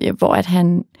komedie, hvor at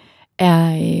han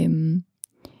er...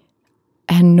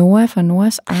 Er han Noah fra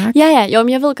Noahs Ark? Ja, jo,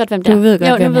 men jeg ved godt, hvem det er. Du ved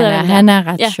godt, hvem han er. Han er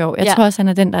ret sjov. Jeg tror også, han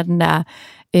er den der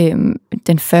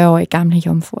den 40-årige gamle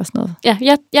jomfru og sådan noget.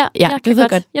 Ja, du ved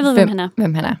godt, jeg ved,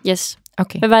 hvem han er. Yes.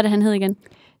 Okay. Hvad var det, han hed igen?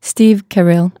 Steve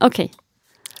Carell. Okay.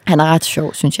 Han er ret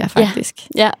sjov, synes jeg faktisk.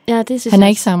 Ja, det synes jeg. Han er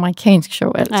ikke så amerikansk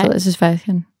sjov altid. Nej. Jeg synes faktisk,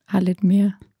 han har lidt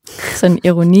mere sådan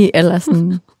ironi, eller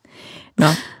sådan... Nå.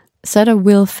 Så er der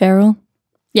Will Ferrell.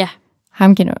 Ja.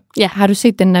 Ham kender. Ja. Har du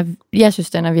set den der... Jeg synes,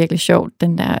 den er virkelig sjov,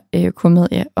 den der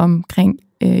komedie omkring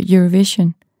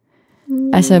Eurovision.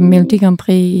 Altså Melodi Grand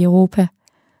Prix i Europa,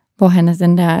 hvor han er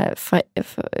den der...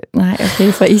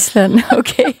 fra Island.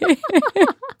 Okay.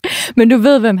 Men du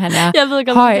ved, hvem han er. Jeg ved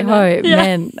godt, høj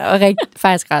mand, og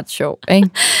faktisk ret sjov, ikke?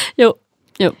 Jo.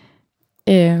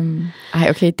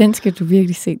 Okay, den skal du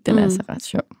virkelig se. Den er altså ret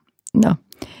sjov. Nå.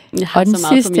 Jeg har så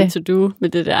meget på min to-do med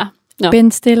det der.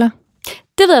 Ben Stiller.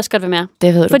 Det ved jeg også godt, hvem er.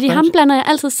 Det ved du Fordi godt. ham blander jeg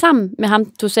altid sammen med ham,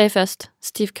 du sagde først.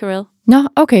 Steve Carell. Nå,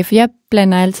 okay, for jeg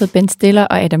blander altid Ben Stiller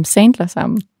og Adam Sandler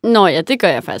sammen. Nå ja, det gør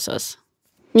jeg faktisk også.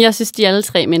 Jeg synes, de alle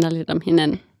tre minder lidt om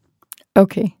hinanden.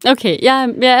 Okay. Okay, jeg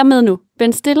er med nu.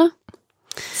 Ben Stiller.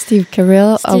 Steve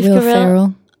Carell og Will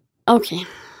Ferrell. Okay.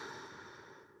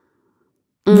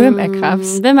 Hvem er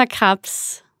Krebs? Hvem er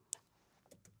Krebs?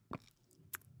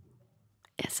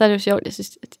 Ja, så er det jo sjovt. Jeg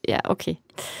synes, ja, okay.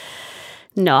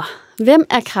 Nå, hvem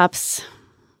er Krebs?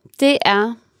 Det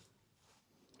er...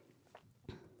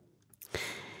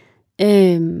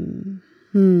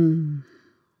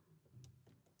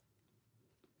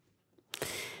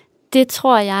 Det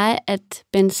tror jeg, at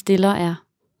Ben Stiller er.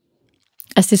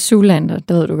 Altså, det er Zoolander,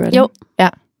 det ved du godt. Jo. Ja.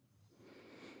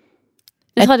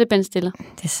 Jeg tror, det er Ben Stiller.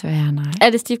 Desværre nej. Er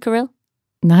det Steve Carell?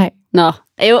 Nej. Nå,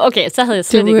 jo, okay, så havde jeg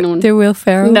slet ikke nogen. Det er Will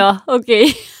Ferrell. Nå, okay.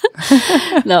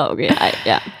 Nå, okay, ej,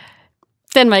 ja.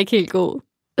 Den var ikke helt god.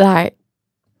 Nej.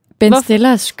 Ben Stiller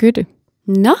er skytte.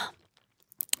 Nå.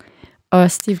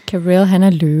 Og Steve Carell, han er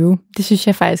løve. Det synes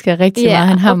jeg faktisk er rigtig meget.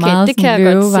 Han har meget sådan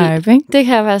løve-vibe, ikke? Det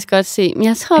kan jeg faktisk godt se. Men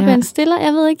jeg tror, Ben Stiller,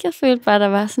 jeg ved ikke, jeg følte bare, der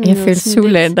var sådan noget. Jeg følte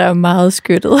Zoolander er meget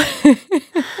skyttet.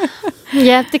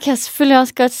 Ja, det kan jeg selvfølgelig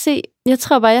også godt se. Jeg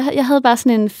tror bare, jeg havde bare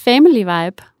sådan en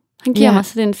family-vibe. Han giver mig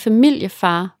sådan en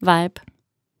familiefar-vibe.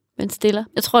 Ben Stiller.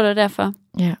 Jeg tror, det var derfor,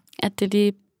 at det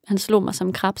lige, han slog mig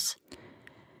som Krebs.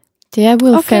 Det er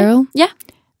Will Ferrell. Ja.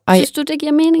 Synes du, det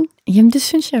giver mening? Jamen, det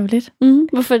synes jeg jo lidt.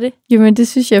 Hvorfor det? Jamen, det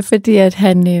synes jeg, fordi at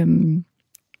han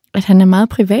er meget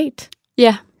privat.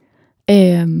 Ja.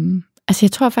 Altså,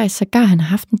 jeg tror faktisk, sågar han har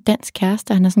haft en dansk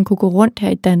kæreste, og han har sådan kunne gå rundt her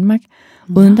i Danmark,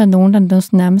 uden der er nogen, der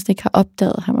nærmest ikke har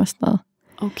opdaget ham og sådan noget.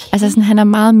 Okay. Altså, sådan, han er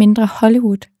meget mindre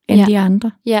Hollywood end de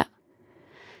andre. Ja,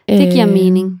 det giver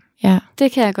mening. Ja.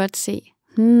 Det kan jeg godt se.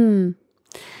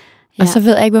 Ja. Og så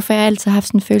ved jeg ikke, hvorfor jeg altid har haft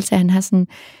sådan en følelse af, at han har sådan,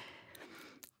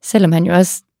 selvom han jo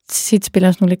også tit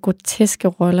spiller sådan nogle lidt groteske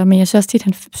roller, men jeg synes også tit,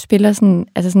 han spiller sådan,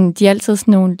 altså sådan, de er altid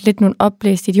sådan nogle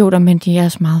opblæste idioter, men de er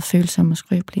også meget følsomme og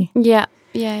skrøbelige. Ja.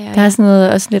 Der er sådan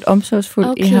noget også lidt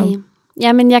omsorgsfuldt i ham.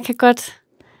 Ja, men jeg kan godt...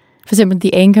 For eksempel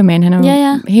The Anchorman, han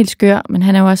er jo helt skør, men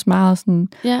han er jo også meget sådan,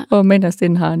 hvor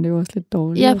mænderstinden har han det jo også lidt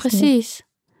dårligt. Ja, præcis.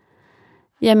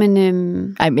 Jamen...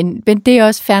 Ej, men det er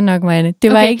også fair nok, Marianne.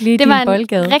 Det var ikke lige din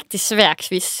boldgade. Det var en rigtig svær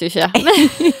quiz, synes jeg.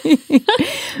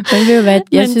 Men ved du hvad,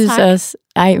 jeg synes også,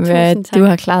 du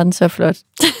har klaret den så flot.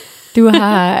 Du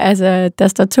har, altså, der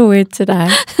står 2-1 til dig.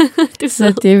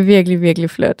 Så det er virkelig, virkelig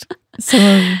flot. Så,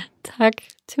 tak.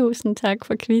 Tusind tak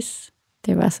for quiz.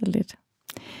 Det var så lidt.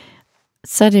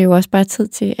 Så er det jo også bare tid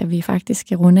til, at vi faktisk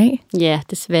skal runde af. Ja,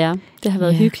 desværre. Det har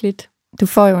været hyggeligt. Du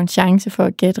får jo en chance for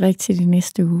at gætte rigtigt i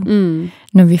næste uge,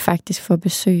 når vi faktisk får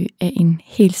besøg af en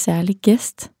helt særlig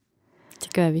gæst.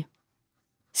 Det gør vi.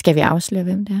 Skal vi afsløre,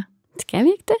 hvem det er? Skal vi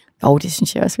ikke det? Jo, det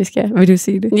synes jeg også, vi skal. Vil du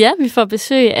sige det? Ja, vi får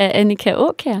besøg af Annika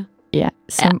Aakjær. Ja,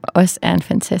 som også er en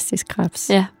fantastisk Krebs.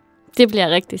 Ja, det bliver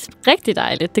rigtig, rigtig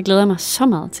dejligt. Det glæder jeg mig så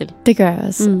meget til. Det gør jeg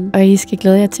også. Og I skal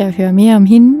glæde jer til at høre mere om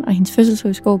hende og hendes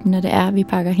fødselshoroskop, når det er, vi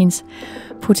pakker hendes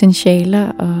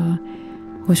potentialer og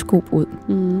horoskop ud.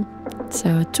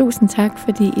 Så tusind tak,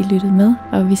 fordi I lyttede med,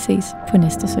 og vi ses på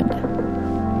næste søndag.